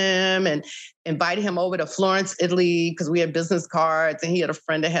with him and invited him over to Florence, Italy, because we had business cards and he had a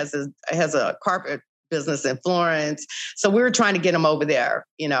friend that has a carpet business in Florence. So we were trying to get him over there.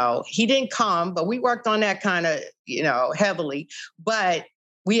 He didn't come, but we worked on that kind of, heavily. But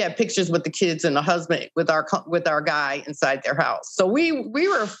we had pictures with the kids and the husband with our guy inside their house. So we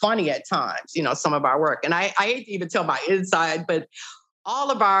were funny at times, some of our work. And I hate to even tell my inside, but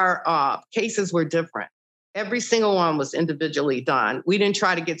all of our cases were different. Every single one was individually done. We didn't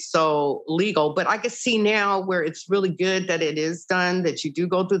try to get so legal, but I can see now where it's really good that it is done, that you do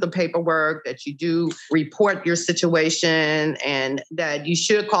go through the paperwork, that you do report your situation, and that you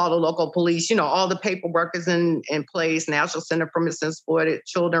should call the local police. All the paperwork is in place. National Center for Missing and Exploited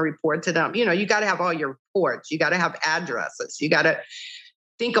Children report to them. You got to have all your reports. You got to have addresses. You got to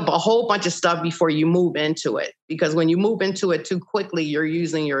think of a whole bunch of stuff before you move into it, because when you move into it too quickly, you're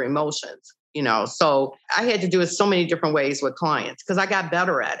using your emotions. So I had to do it so many different ways with clients because I got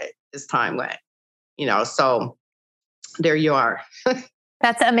better at it this time so there you are.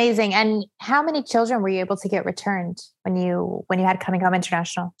 That's amazing. And how many children were you able to get returned when you had Coming Home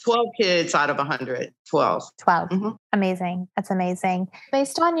International? 12 kids out of 100, 12. 12. Mm-hmm. Amazing. That's amazing.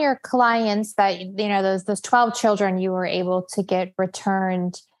 Based on your clients that, those 12 children you were able to get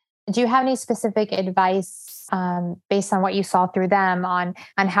returned, do you have any specific advice based on what you saw through them on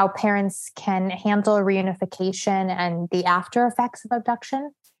how parents can handle reunification and the after effects of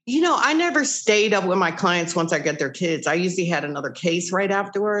abduction? I never stayed up with my clients once I get their kids. I usually had another case right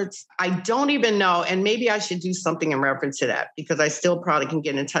afterwards. I don't even know. And maybe I should do something in reference to that because I still probably can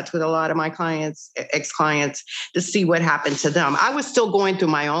get in touch with a lot of my clients, ex-clients, to see what happened to them. I was still going through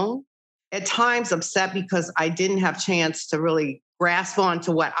my own, at times upset because I didn't have chance to really grasp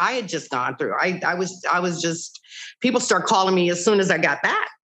onto what I had just gone through. I was just, people start calling me as soon as I got back,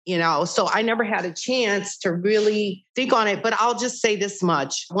 so I never had a chance to really think on it. But I'll just say this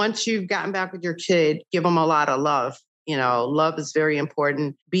much. Once you've gotten back with your kid, give them a lot of love. Love is very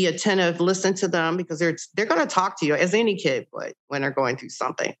important. Be attentive, listen to them because they're going to talk to you as any kid would when they're going through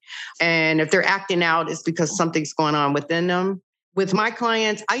something. And if they're acting out, it's because something's going on within them. With my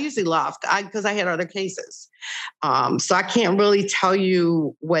clients, I usually laughed because I had other cases. So I can't really tell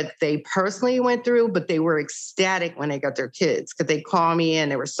you what they personally went through, but they were ecstatic when they got their kids because they called me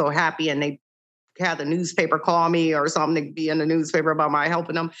and they were so happy and they had the newspaper call me or something to be in the newspaper about my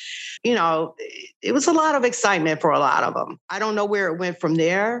helping them. It was a lot of excitement for a lot of them. I don't know where it went from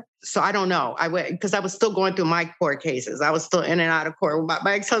there. So I don't know. I went because I was still going through my court cases. I was still in and out of court.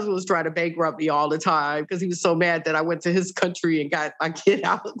 My ex-husband was trying to bankrupt me all the time because he was so mad that I went to his country and got my kid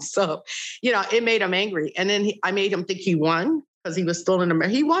out. So, it made him angry. And then I made him think he won because he was still in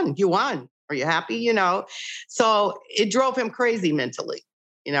America. He won. You won. Are you happy? So it drove him crazy mentally.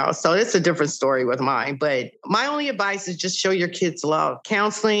 So it's a different story with mine. But my only advice is just show your kids love.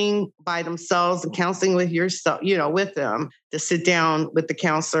 Counseling by themselves and counseling with yourself, with them, to sit down with the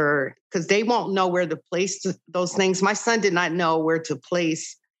counselor because they won't know where to place those things. My son did not know where to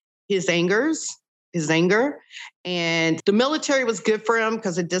place his anger. And the military was good for him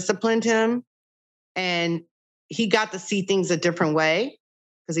because it disciplined him. And he got to see things a different way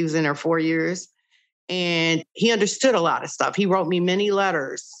because he was in there 4 years. And he understood a lot of stuff. He wrote me many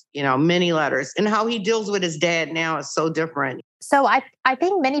letters. And how he deals with his dad now is so different. So I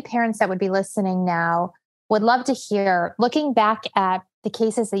think many parents that would be listening now would love to hear, looking back at the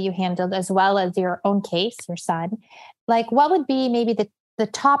cases that you handled, as well as your own case, your son, like what would be maybe the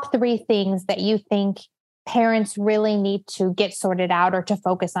top three things that you think parents really need to get sorted out or to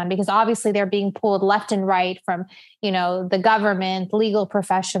focus on? Because obviously they're being pulled left and right from, the government, legal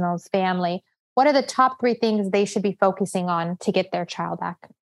professionals, family. What are the top three things they should be focusing on to get their child back?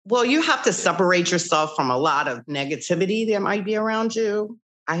 Well, you have to separate yourself from a lot of negativity that might be around you.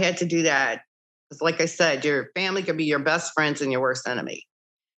 I had to do that. Because like I said, your family could be your best friends and your worst enemy,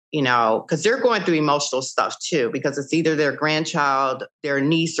 because they're going through emotional stuff too, because it's either their grandchild, their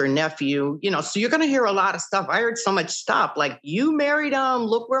niece or nephew, so you're going to hear a lot of stuff. I heard so much stuff like, you married him,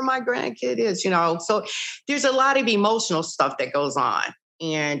 look where my grandkid is, so there's a lot of emotional stuff that goes on.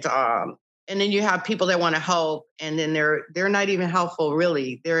 And then you have people that want to help, and then they're not even helpful,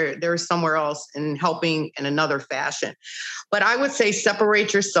 really. They're somewhere else and helping in another fashion. But I would say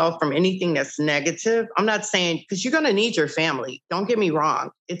separate yourself from anything that's negative. I'm not saying, because you're going to need your family. Don't get me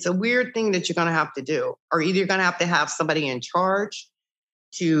wrong. It's a weird thing that you're going to have to do, or either you're going to have somebody in charge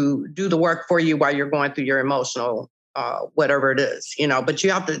to do the work for you while you're going through your emotional whatever it is, but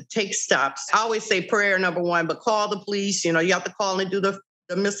you have to take steps. I always say prayer, number one, but call the police. You have to call and do the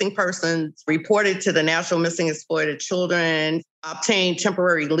missing persons, reported to the National Missing Exploited Children, obtain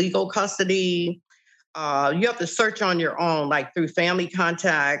temporary legal custody. You have to search on your own, like through family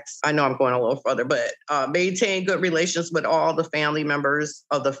contacts. I know I'm going a little further, but maintain good relations with all the family members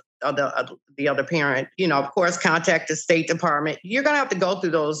of the other parent. Of course, contact the State Department. You're going to have to go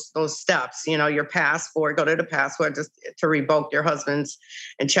through those steps. Your passport, go to the passport just to revoke your husband's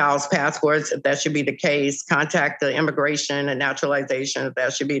and child's passports, if that should be the case. Contact the immigration and naturalization, if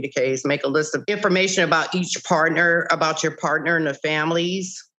that should be the case. Make a list of information about each partner, about your partner and the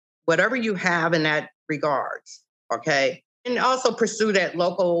families, whatever you have in that regards, okay? And also pursue that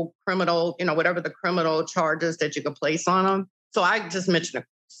local criminal, whatever the criminal charges that you could place on them. So I just mentioned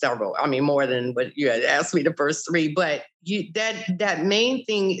several, more than what you had asked me the first three, but that main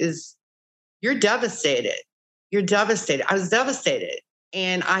thing is you're devastated. You're devastated. I was devastated.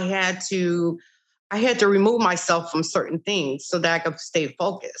 And I had to remove myself from certain things so that I could stay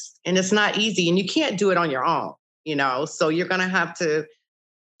focused. And it's not easy, and you can't do it on your own, so you're going to have to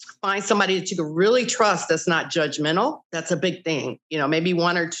find somebody that you can really trust that's not judgmental. That's a big thing. Maybe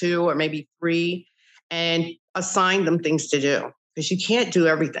one or two or maybe three, and assign them things to do, because you can't do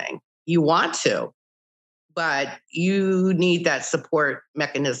everything. You want to, but you need that support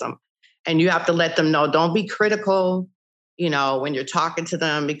mechanism. And you have to let them know, don't be critical, when you're talking to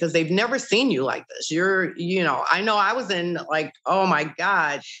them, because they've never seen you like this. I know I was in like, oh my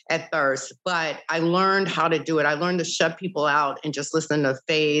God, at first, but I learned how to do it. I learned to shut people out and just listen to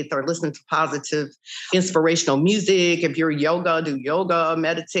faith or listen to positive, inspirational music. If you're yoga, do yoga,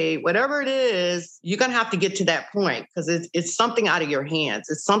 meditate, whatever it is, you're going to have to get to that point, because it's something out of your hands.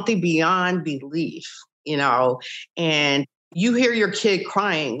 It's something beyond belief, and you hear your kid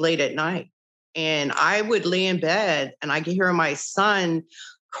crying late at night. And I would lay in bed and I could hear my son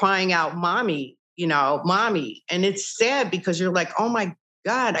crying out, mommy, mommy. And it's sad, because you're like, oh my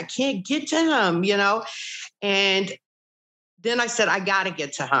God, I can't get to him, And then I said, I got to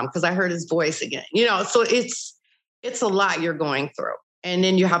get to him, because I heard his voice again, so it's a lot you're going through. And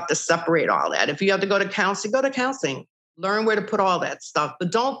then you have to separate all that. If you have to go to counseling, go to counseling. Learn where to put all that stuff,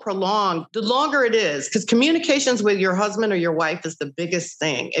 but don't prolong. The longer it is, because communications with your husband or your wife is the biggest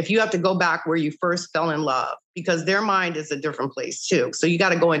thing. If you have to go back where you first fell in love, because their mind is a different place too. So you got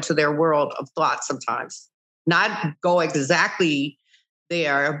to go into their world of thought sometimes, not go exactly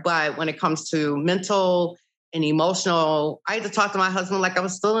there. But when it comes to mental and emotional, I had to talk to my husband like I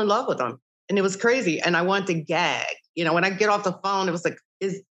was still in love with him. And it was crazy. And I wanted to gag. When I get off the phone, it was like,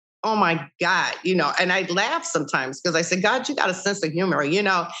 oh my God, and I laugh sometimes, because I said, God, you got a sense of humor,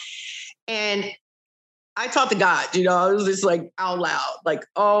 and I talked to God, it was just like out loud, like,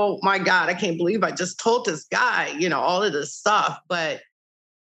 oh my God, I can't believe I just told this guy, all of this stuff. But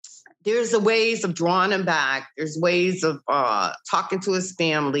there's ways of drawing him back. There's ways of talking to his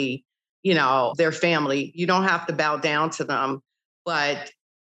family, their family. You don't have to bow down to them, but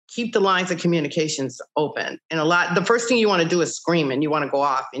keep the lines of communications open. And the first thing you want to do is scream, and you want to go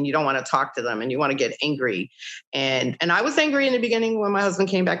off, and you don't want to talk to them, and you want to get angry. And I was angry in the beginning when my husband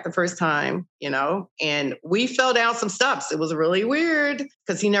came back the first time, and we fell down some steps. It was really weird,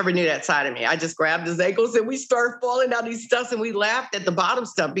 because he never knew that side of me. I just grabbed his ankles and we started falling down these steps, and we laughed at the bottom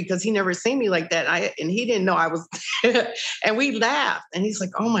step, because he never seen me like that. And he didn't know I was, and we laughed, and he's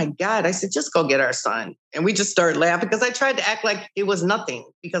like, oh my God. I said, just go get our son. And we just started laughing, because I tried to act like it was nothing,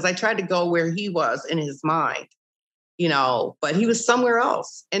 because I tried to go where he was in his mind. but he was somewhere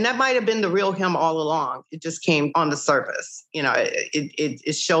else. And that might have been the real him all along. It just came on the surface.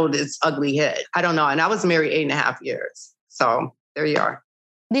 It showed its ugly head. I don't know. And I was married 8.5 years. So there you are.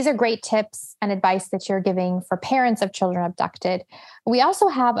 These are great tips and advice that you're giving for parents of children abducted. We also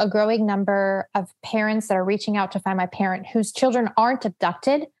have a growing number of parents that are reaching out to Find My Parent whose children aren't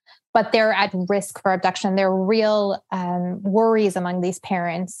abducted, but they're at risk for abduction. There are real worries among these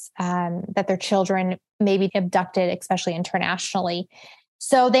parents that their children may be abducted, especially internationally.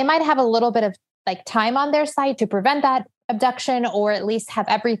 So they might have a little bit of time on their side to prevent that abduction, or at least have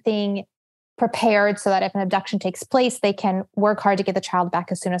everything prepared so that if an abduction takes place, they can work hard to get the child back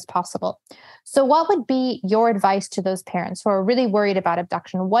as soon as possible. So what would be your advice to those parents who are really worried about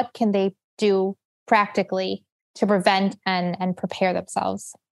abduction? What can they do practically to prevent and prepare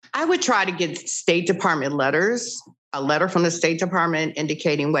themselves? I would try to get State Department letters, a letter from the State Department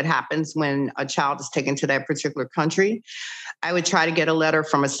indicating what happens when a child is taken to that particular country. I would try to get a letter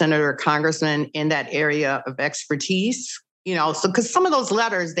from a senator or congressman in that area of expertise. So because some of those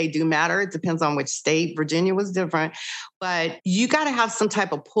letters, they do matter. It depends on which state. Virginia was different, but you got to have some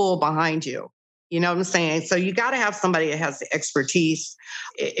type of pull behind you. You know what I'm saying? So you got to have somebody that has the expertise.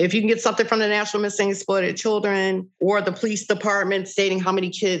 If you can get something from the National Missing and Exploited Children or the police department stating how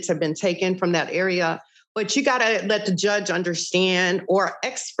many kids have been taken from that area, but you got to let the judge understand, or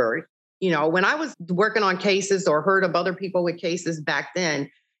expert. When I was working on cases or heard of other people with cases back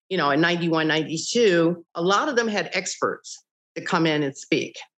then, in 91, 92, a lot of them had experts to come in and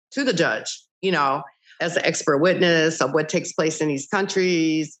speak to the judge, as an expert witness of what takes place in these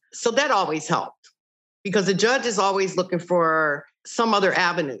countries. So that always helped, because the judge is always looking for some other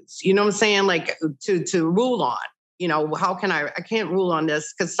avenues, you know what I'm saying? Like to rule on, how can I can't rule on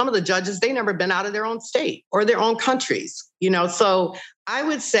this, because some of the judges, they never been out of their own state or their own countries, So I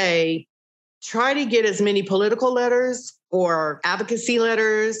would say, try to get as many political letters or advocacy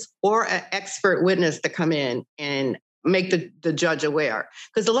letters or an expert witness to come in and make the judge aware.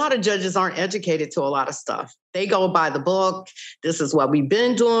 Because a lot of judges aren't educated to a lot of stuff. They go by the book. This is what we've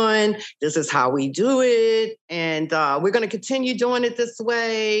been doing. This is how we do it. And we're going to continue doing it this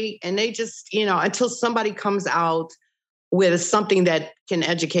way. And they just, until somebody comes out with something that can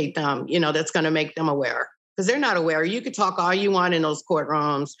educate them, that's going to make them aware. Because they're not aware. You could talk all you want in those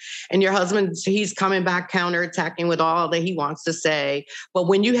courtrooms, and your husband, he's coming back counterattacking with all that he wants to say. But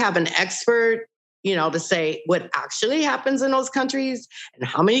when you have an expert, to say what actually happens in those countries and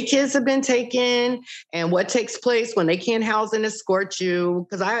how many kids have been taken and what takes place when they can't house and escort you.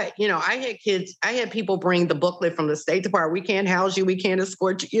 Because I had people bring the booklet from the State Department. We can't house you. We can't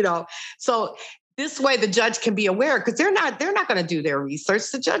escort you, So this way the judge can be aware, because they're not going to do their research.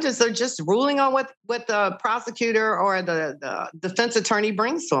 The judges are just ruling on what the prosecutor or the defense attorney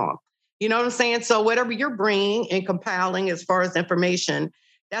brings to them. You know what I'm saying? So whatever you're bringing and compiling as far as information,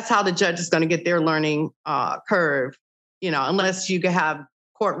 that's how the judge is going to get their learning curve, unless you can have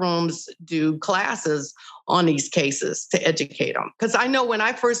courtrooms do classes on these cases to educate them. Because I know when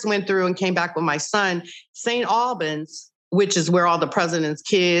I first went through and came back with my son, St. Albans, which is where all the president's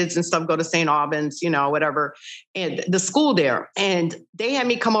kids and stuff go to St. Albans, whatever, and the school there. And they had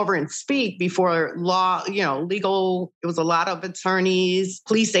me come over and speak before legal. It was a lot of attorneys,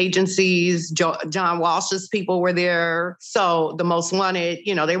 police agencies, John Walsh's people were there. So the Most Wanted,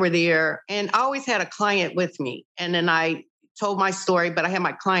 they were there. And I always had a client with me. And then I told my story, but I had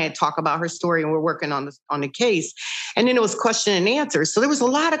my client talk about her story, and we're working on the case. And then it was question and answer. So there was a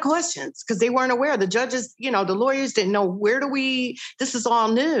lot of questions because they weren't aware. The judges, the lawyers didn't know this is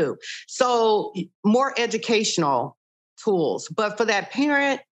all new. So more educational tools. But for that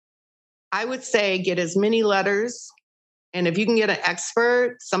parent, I would say get as many letters. And if you can get an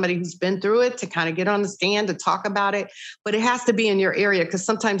expert, somebody who's been through it, to kind of get on the stand to talk about it, but it has to be in your area, because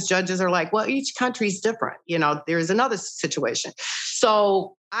sometimes judges are like, well, each country's different. There's another situation.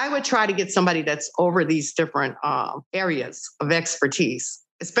 So I would try to get somebody that's over these different areas of expertise,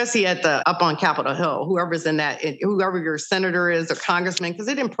 especially up on Capitol Hill, whoever's in that, whoever your senator is or congressman, because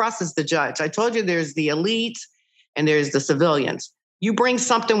it impresses the judge. I told you there's the elite and there's the civilians. You bring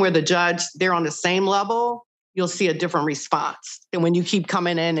something where the judge, they're on the same level, you'll see a different response than when you keep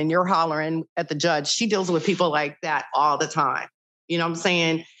coming in and you're hollering at the judge. She deals with people like that all the time. You know what I'm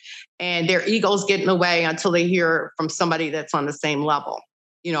saying? And their egos get in the way until they hear from somebody that's on the same level,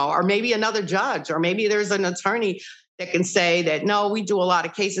 or maybe another judge, or maybe there's an attorney that can say that, no, we do a lot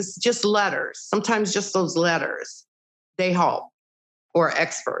of cases, just letters. Sometimes just those letters, they help, or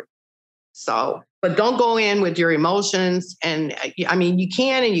expert. So, but don't go in with your emotions. And I mean, you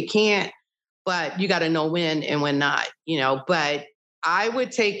can and you can't, but you got to know when and when not, but I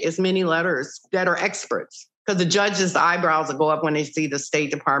would take as many letters that are experts, because the judge's eyebrows will go up when they see the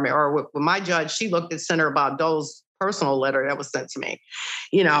State Department. Or with my judge, she looked at Senator Baudot's personal letter that was sent to me,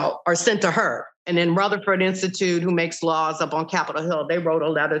 or sent to her. And then Rutherford Institute, who makes laws up on Capitol Hill, they wrote a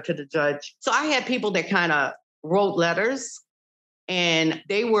letter to the judge. So I had people that kind of wrote letters, and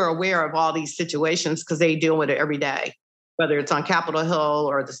they were aware of all these situations because they deal with it every day, whether it's on Capitol Hill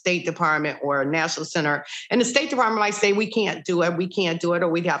or the State Department or National Center. And the State Department might say, we can't do it, or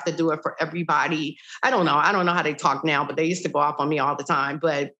we'd have to do it for everybody. I don't know how they talk now, but they used to go off on me all the time.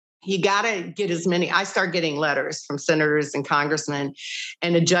 But you got to get I start getting letters from senators and congressmen,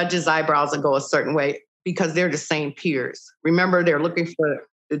 and the judge's eyebrows will go a certain way because they're the same peers. Remember, they're looking for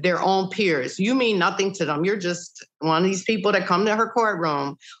their own peers. You mean nothing to them. You're just one of these people that come to her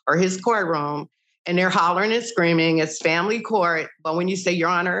courtroom or his courtroom, and they're hollering and screaming. It's family court. But when you say, Your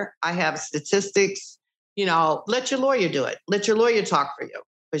Honor, I have statistics, let your lawyer do it. Let your lawyer talk for you,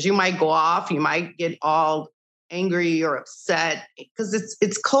 because you might go off. You might get all angry or upset because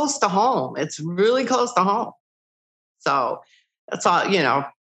it's close to home. It's really close to home. So that's all,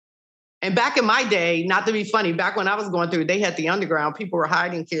 And back in my day, not to be funny, back when I was going through, they had the underground. People were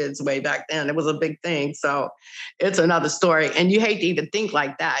hiding kids way back then. It was a big thing. So it's another story. And you hate to even think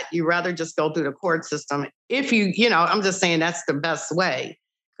like that. You rather just go through the court system. If I'm just saying that's the best way,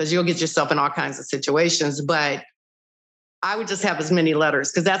 because you'll get yourself in all kinds of situations. But I would just have as many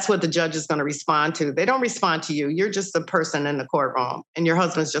letters, because that's what the judge is going to respond to. They don't respond to you. You're just a person in the courtroom, and your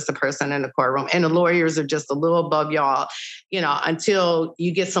husband's just a person in the courtroom. And the lawyers are just a little above y'all, until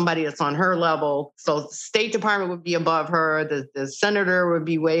you get somebody that's on her level. So the State Department would be above her. The senator would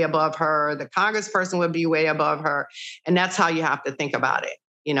be way above her. The congressperson would be way above her. And that's how you have to think about it.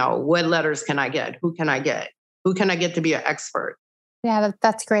 What letters can I get? Who can I get? Who can I get to be an expert? Yeah,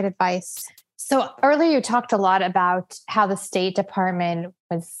 that's great advice. So earlier you talked a lot about how the State Department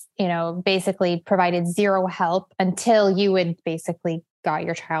was, basically provided zero help until you had basically got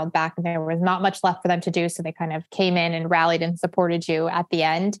your child back, and there was not much left for them to do. So they kind of came in and rallied and supported you at the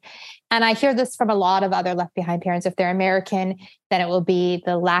end. And I hear this from a lot of other left behind parents. If they're American, then it will be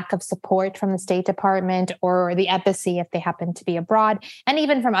the lack of support from the State Department, or the embassy if they happen to be abroad. And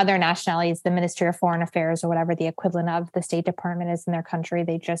even from other nationalities, the Ministry of Foreign Affairs, or whatever the equivalent of the State Department is in their country,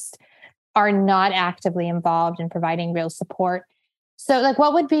 they just are not actively involved in providing real support. So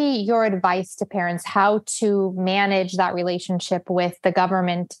what would be your advice to parents how to manage that relationship with the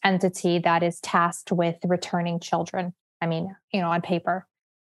government entity that is tasked with returning children? I mean, on paper.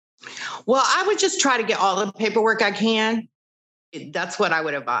 Well, I would just try to get all the paperwork I can. That's what I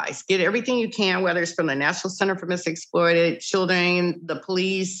would advise. Get everything you can, whether it's from the National Center for Missing Exploited Children, the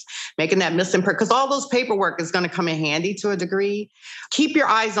police, making that missing person, because all those paperwork is going to come in handy to a degree. Keep your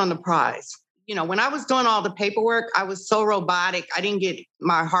eyes on the prize. When I was doing all the paperwork, I was so robotic. I didn't get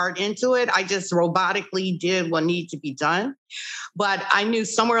my heart into it. I just robotically did what needed to be done. But I knew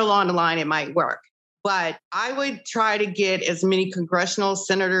somewhere along the line it might work. But I would try to get as many congressional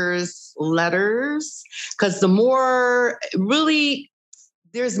senators' letters, because the more really,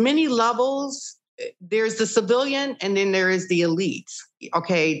 there's many levels. There's the civilian, and then there is the elite.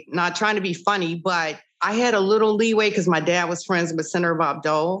 Okay, not trying to be funny, but I had a little leeway because my dad was friends with Senator Bob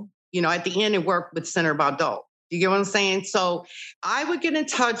Dole. At the end, it worked with Senator Bob Dole. You get what I'm saying? So I would get in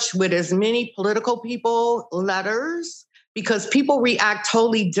touch with as many political people, letters, because people react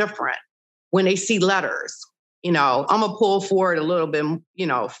totally different when they see letters. I'm going to pull forward a little bit,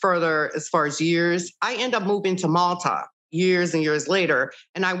 further as far as years. I end up moving to Malta years and years later,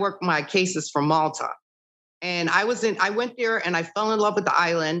 and I worked my cases from Malta. And I went there and I fell in love with the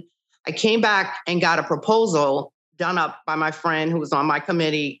island. I came back and got a proposal done up by my friend who was on my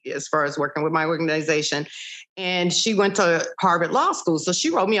committee as far as working with my organization. And she went to Harvard Law School. So she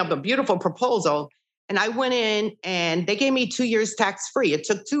wrote me up a beautiful proposal. And I went in and they gave me 2 years tax-free. It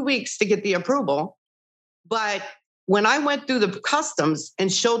took 2 weeks to get the approval. But when I went through the customs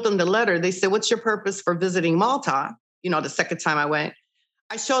and showed them the letter, they said, what's your purpose for visiting Malta? The second time I went,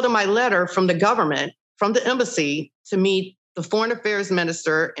 I showed them my letter from the government, from the embassy, to meet the Foreign Affairs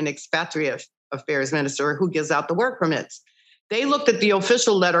Minister and Expatriate Affairs Minister who gives out the work permits. They looked at the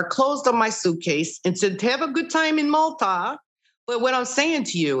official letter, closed on my suitcase, and said, have a good time in Malta. But what I'm saying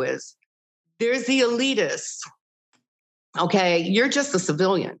to you is, there's the elitists. Okay, you're just a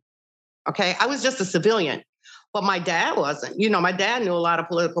civilian. Okay, I was just a civilian, but my dad wasn't. My dad knew a lot of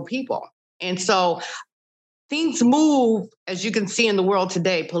political people. And so things move, as you can see in the world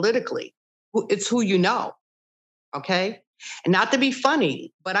today, politically. It's who you know. Okay. And not to be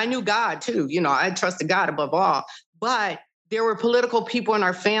funny, but I knew God too. I trusted God above all. But there were political people in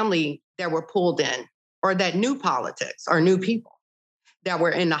our family that were pulled in, or that knew politics, or knew people that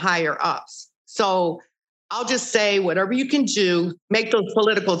were in the higher ups. So I'll just say whatever you can do, make those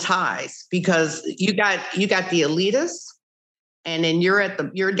political ties, because you got the elitists, and then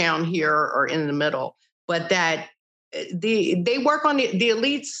you're down here or in the middle. But that they work on the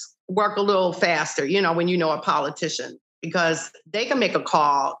elites work a little faster, when you know a politician, because they can make a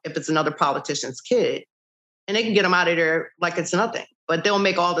call if it's another politician's kid and they can get them out of there like it's nothing, but they'll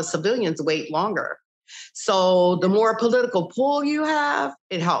make all the civilians wait longer. So the more political pull you have,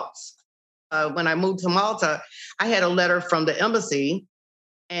 it helps. When I moved to Malta, I had a letter from the embassy.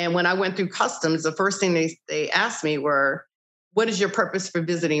 And when I went through customs, the first thing they asked me were, what is your purpose for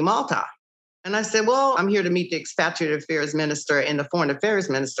visiting Malta? And I said, well, I'm here to meet the expatriate affairs minister and the foreign affairs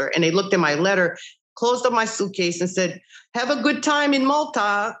minister. And they looked at my letter, closed up my suitcase and said, have a good time in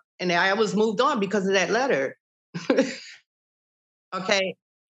Malta. And I was moved on because of that letter. Okay.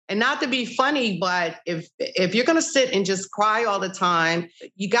 And not to be funny, but if you're going to sit and just cry all the time,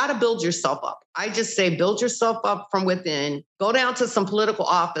 you got to build yourself up. I just say, build yourself up from within, go down to some political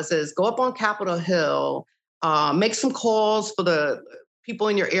offices, go up on Capitol Hill, make some calls for the people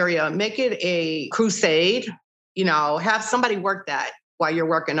in your area, make it a crusade, have somebody work that while you're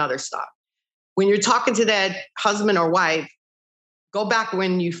working other stuff. When you're talking to that husband or wife, go back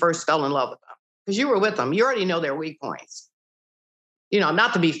when you first fell in love with them, because you were with them. You already know their weak points.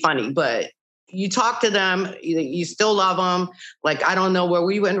 Not to be funny, but you talk to them, you still love them. Like, I don't know where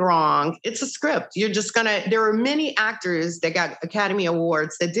we went wrong. It's a script. There are many actors that got Academy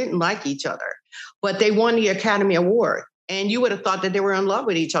Awards that didn't like each other, but they won the Academy Award. And you would have thought that they were in love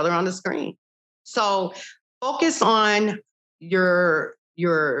with each other on the screen. So focus on your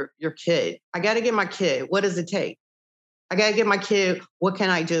kid. I got to get my kid. What does it take? I got to get my kid. What can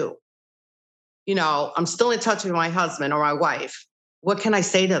I do? I'm still in touch with my husband or my wife. What can I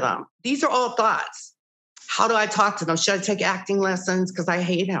say to them? These are all thoughts. How do I talk to them? Should I take acting lessons because I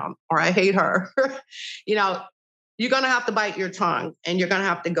hate him or I hate her? You're going to have to bite your tongue and you're going to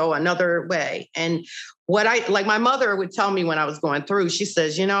have to go another way. And like my mother would tell me when I was going through, she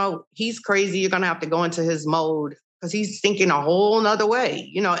says, he's crazy. You're going to have to go into his mode because he's thinking a whole nother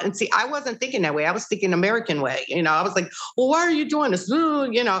way, and see, I wasn't thinking that way. I was thinking American way. I was like, well, why are you doing this?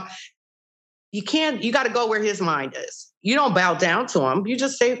 You got to go where his mind is. You don't bow down to him. You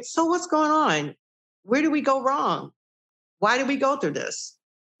just say, so what's going on? Where did we go wrong? Why did we go through this?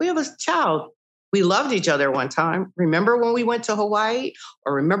 We have a child. We loved each other one time. Remember when we went to Hawaii?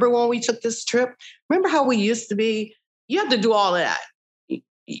 Or remember when we took this trip? Remember how we used to be? You have to do all that,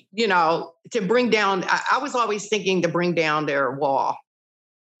 to bring down. I was always thinking to bring down their wall,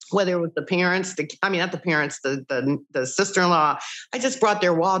 whether it was the parents, not the parents, the sister-in-law. I just brought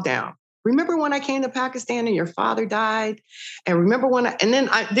their wall down. Remember when I came to Pakistan and your father died? And remember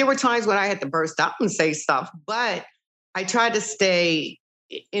there were times when I had to burst out and say stuff, but I tried to stay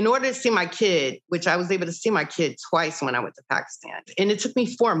in order to see my kid, which I was able to see my kid twice when I went to Pakistan. And it took me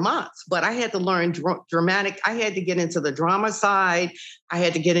 4 months, but I had to learn dramatic. I had to get into the drama side. I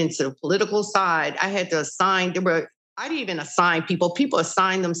had to get into the political side. I had to assign, I didn't even assign people. People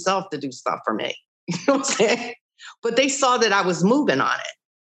assigned themselves to do stuff for me. You know what I'm saying? But they saw that I was moving on it.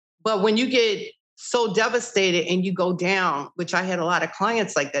 But when you get so devastated and you go down, which I had a lot of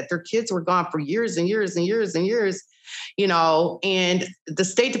clients like that, their kids were gone for years and years and years and years, and the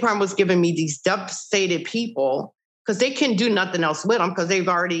State Department was giving me these devastated people because they couldn't do nothing else with them because they've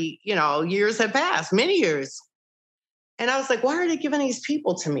already, years have passed, many years. And I was like, why are they giving these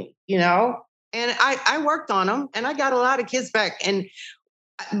people to me? And I worked on them and I got a lot of kids back. And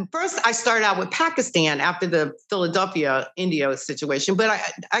first, I started out with Pakistan after the Philadelphia, India situation, but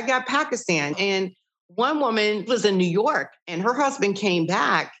I got Pakistan. And one woman was in New York and her husband came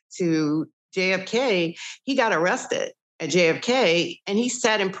back to JFK. He got arrested at JFK and he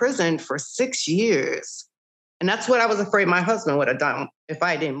sat in prison for 6 years. And that's what I was afraid my husband would have done if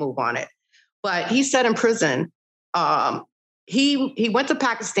I didn't move on it. But he sat in prison. He went to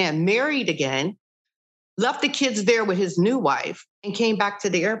Pakistan, married again, left the kids there with his new wife, and came back to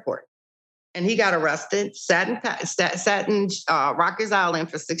the airport. And he got arrested, sat in Rikers Island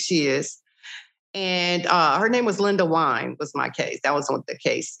for 6 years. And her name was Linda Wine, was my case. That was the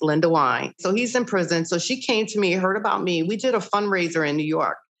case, Linda Wine. So he's in prison. So she came to me, heard about me. We did a fundraiser in New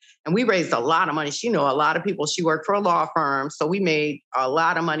York. And we raised a lot of money. She knew a lot of people. She worked for a law firm. So we made a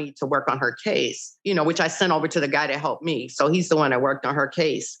lot of money to work on her case, which I sent over to the guy that helped me. So he's the one that worked on her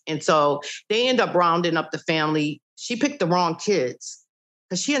case. And so they end up rounding up the family. She picked the wrong kids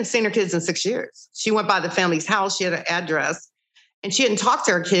because she hadn't seen her kids in 6 years. She went by the family's house. She had an address and she hadn't talked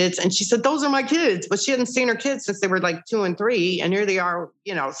to her kids. And she said, those are my kids. But she hadn't seen her kids since they were like 2 and 3. And here they are,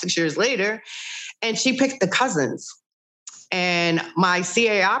 6 years later. And she picked the cousins. And my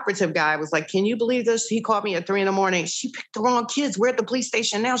CA operative guy was like, can you believe this? He called me at 3 a.m. She picked the wrong kids. We're at the police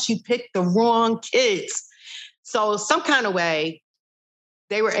station now. She picked the wrong kids. So some kind of way,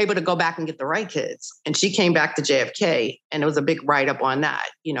 they were able to go back and get the right kids. And she came back to JFK, and it was a big write-up on that,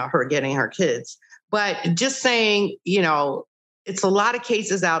 her getting her kids. But just saying, it's a lot of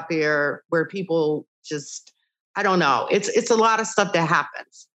cases out there where people just, I don't know. It's a lot of stuff that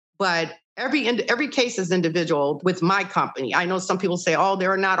happens. But every case is individual with my company. I know some people say, oh,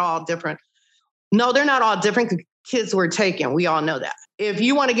 they're not all different. No, they're not all different. Kids were taken. We all know that. If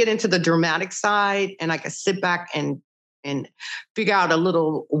you want to get into the dramatic side and I can sit back and figure out a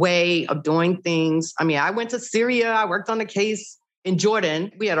little way of doing things. I mean, I went to Syria. I worked on a case in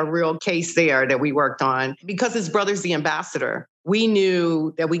Jordan. We had a real case there that we worked on because his brother's the ambassador. We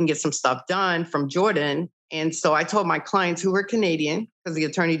knew that we can get some stuff done from Jordan. And so I told my clients who were Canadian, because the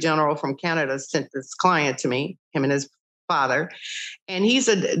Attorney General from Canada sent this client to me, him and his father. And he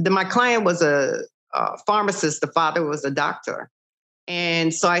said, my client was a pharmacist. The father was a doctor.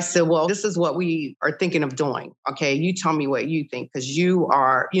 And so I said, well, this is what we are thinking of doing. Okay, you tell me what you think, because you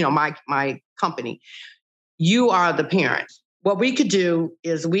are, my company. You are the parent. What we could do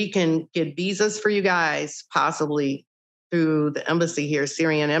is we can get visas for you guys, possibly through the embassy here,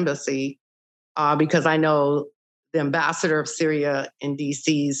 Syrian embassy, because I know the ambassador of Syria in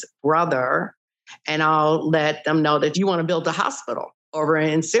DC's brother, and I'll let them know that you want to build a hospital over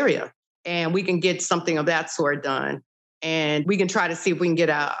in Syria. And we can get something of that sort done. And we can try to see if we can get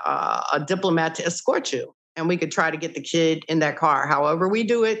a diplomat to escort you. And we could try to get the kid in that car. However we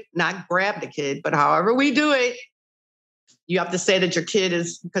do it, not grab the kid, but however we do it, you have to say that your kid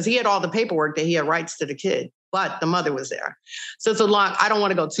is, because he had all the paperwork that he had rights to the kid, but the mother was there. So it's I don't want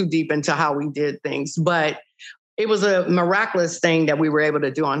to go too deep into how we did things, but it was a miraculous thing that we were able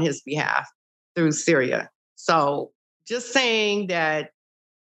to do on his behalf through Syria. So just saying that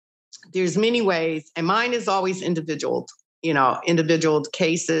there's many ways, and mine is always individual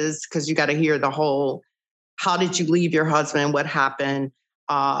cases, because you got to hear the whole, how did you leave your husband? What happened?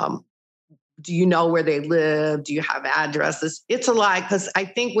 Do you know where they live? Do you have addresses? It's a lot, because I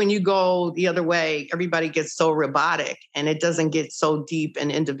think when you go the other way, everybody gets so robotic and it doesn't get so deep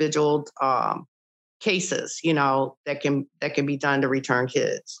in individual cases, that can be done to return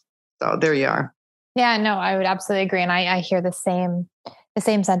kids. So there you are. Yeah, no, I would absolutely agree. And I hear the same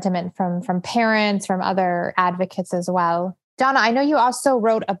sentiment from parents, from other advocates as well. Donna, I know you also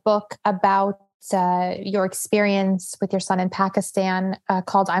wrote a book about your experience with your son in Pakistan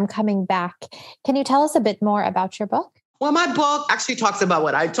called I'm Coming Back. Can you tell us a bit more about your book? Well, my book actually talks about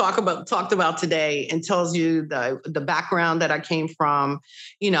what I talked about today, and tells you the background that I came from,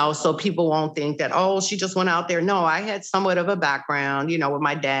 so people won't think that, oh, she just went out there. No, I had somewhat of a background, with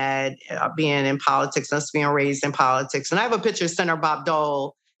my dad being in politics, us being raised in politics. And I have a picture of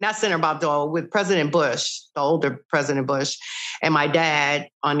with President Bush, the older President Bush, and my dad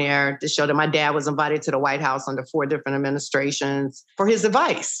on there to show that my dad was invited to the White House under 4 different administrations for his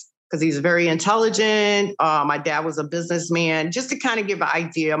advice, because he's very intelligent. My dad was a businessman. Just to kind of give an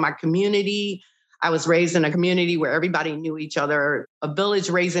idea, my community, I was raised in a community where everybody knew each other, a village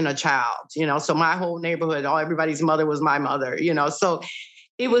raising a child, so my whole neighborhood, everybody's mother was my mother, so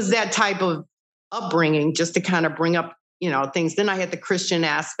it was that type of upbringing, just to kind of bring up things. Then I had the Christian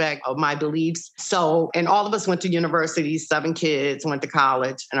aspect of my beliefs. So, and all of us went to university, 7 kids went to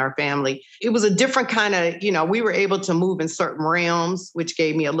college in our family. It was a different kind of, we were able to move in certain realms, which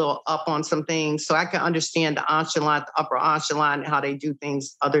gave me a little up on some things. So I could understand the echelon, the upper echelon, how they do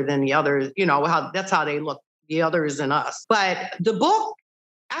things other than the others, that's how they look, the others and us. But the book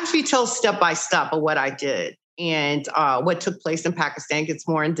actually tells step by step of what I did and what took place in Pakistan. Gets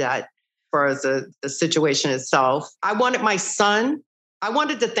more in depth far as the situation itself. I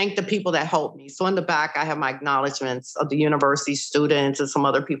wanted to thank the people that helped me. So in the back, I have my acknowledgements of the university students and some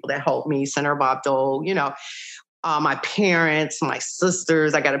other people that helped me, Senator Bob Dole, my parents, my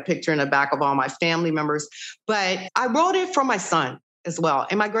sisters. I got a picture in the back of all my family members. But I wrote it for my son as well,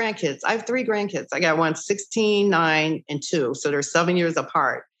 and my grandkids. I have 3 grandkids. I got one 16, 9, and 2. So they're 7 years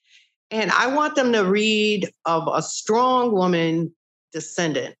apart. And I want them to read of a strong woman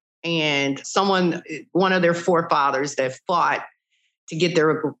descendant, and one of their forefathers that fought to get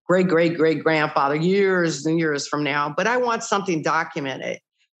their great-great-great-grandfather years and years from now. But I want something documented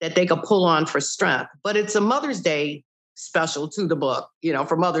that they could pull on for strength. But it's a Mother's Day special to the book,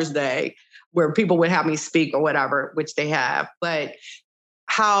 for Mother's Day, where people would have me speak or whatever, which they have. But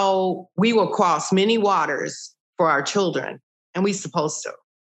how we will cross many waters for our children, and we're supposed to.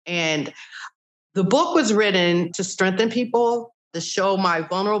 And the book was written to strengthen people, to show my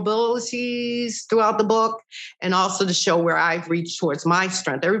vulnerabilities throughout the book, and also to show where I've reached towards my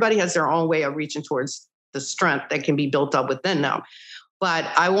strength. Everybody has their own way of reaching towards the strength that can be built up within them. But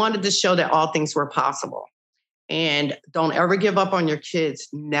I wanted to show that all things were possible. And don't ever give up on your kids.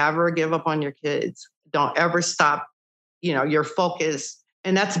 Never give up on your kids. Don't ever stop, your focus.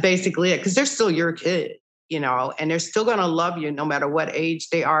 And that's basically it, because they're still your kid, and they're still going to love you no matter what age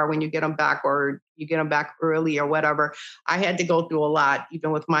they are when you get them back, or you get them back early or whatever. I had to go through a lot,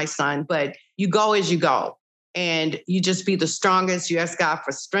 even with my son, but you go as you go, and you just be the strongest. You ask God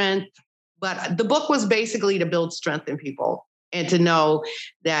for strength. But the book was basically to build strength in people and to know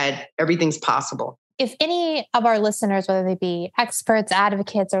that everything's possible. If any of our listeners, whether they be experts,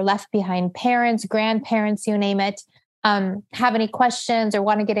 advocates, or left behind parents, grandparents, you name it, have any questions or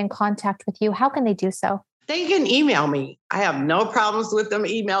want to get in contact with you, how can they do so? They can email me. I have no problems with them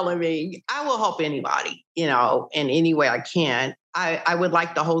emailing me. I will help anybody, in any way I can. I would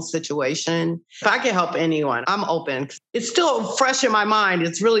like the whole situation. If I can help anyone, I'm open. It's still fresh in my mind.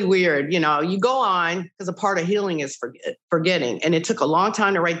 It's really weird. You go on, because a part of healing is forgetting. And it took a long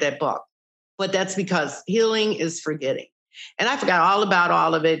time to write that book. But that's because healing is forgetting. And I forgot all about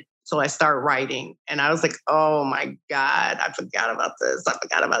all of it. So I started writing, and I was like, oh my God, I forgot about this. I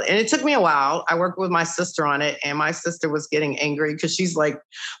forgot about it. And it took me a while. I worked with my sister on it, and my sister was getting angry because she's like,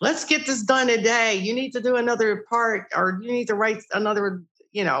 let's get this done today. You need to do another part, or you need to write another,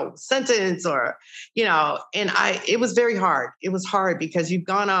 sentence, or, and it was very hard. It was hard because you've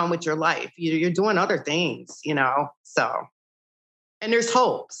gone on with your life. You're doing other things, so, and there's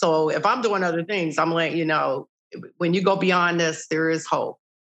hope. So if I'm doing other things, I'm like, when you go beyond this, there is hope.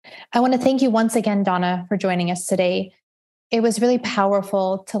 I want to thank you once again, Donna, for joining us today. It was really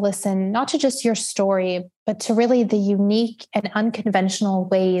powerful to listen, not to just your story, but to really the unique and unconventional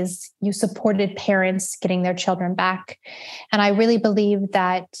ways you supported parents getting their children back. And I really believe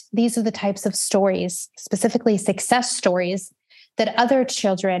that these are the types of stories, specifically success stories, that other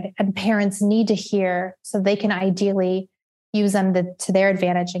children and parents need to hear so they can ideally use them to their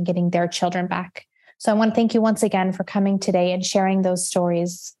advantage in getting their children back. So I want to thank you once again for coming today and sharing those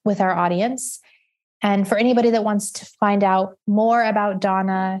stories with our audience. And for anybody that wants to find out more about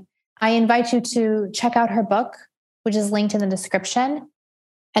Donna, I invite you to check out her book, which is linked in the description.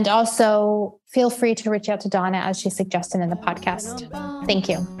 And also feel free to reach out to Donna as she suggested in the podcast. Thank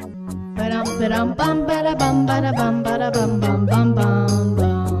you.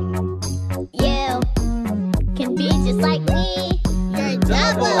 You can be just like me. You're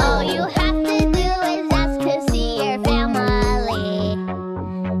double. All you have to do is ask to see your family.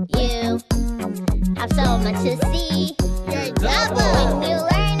 You have so much to see. You're double.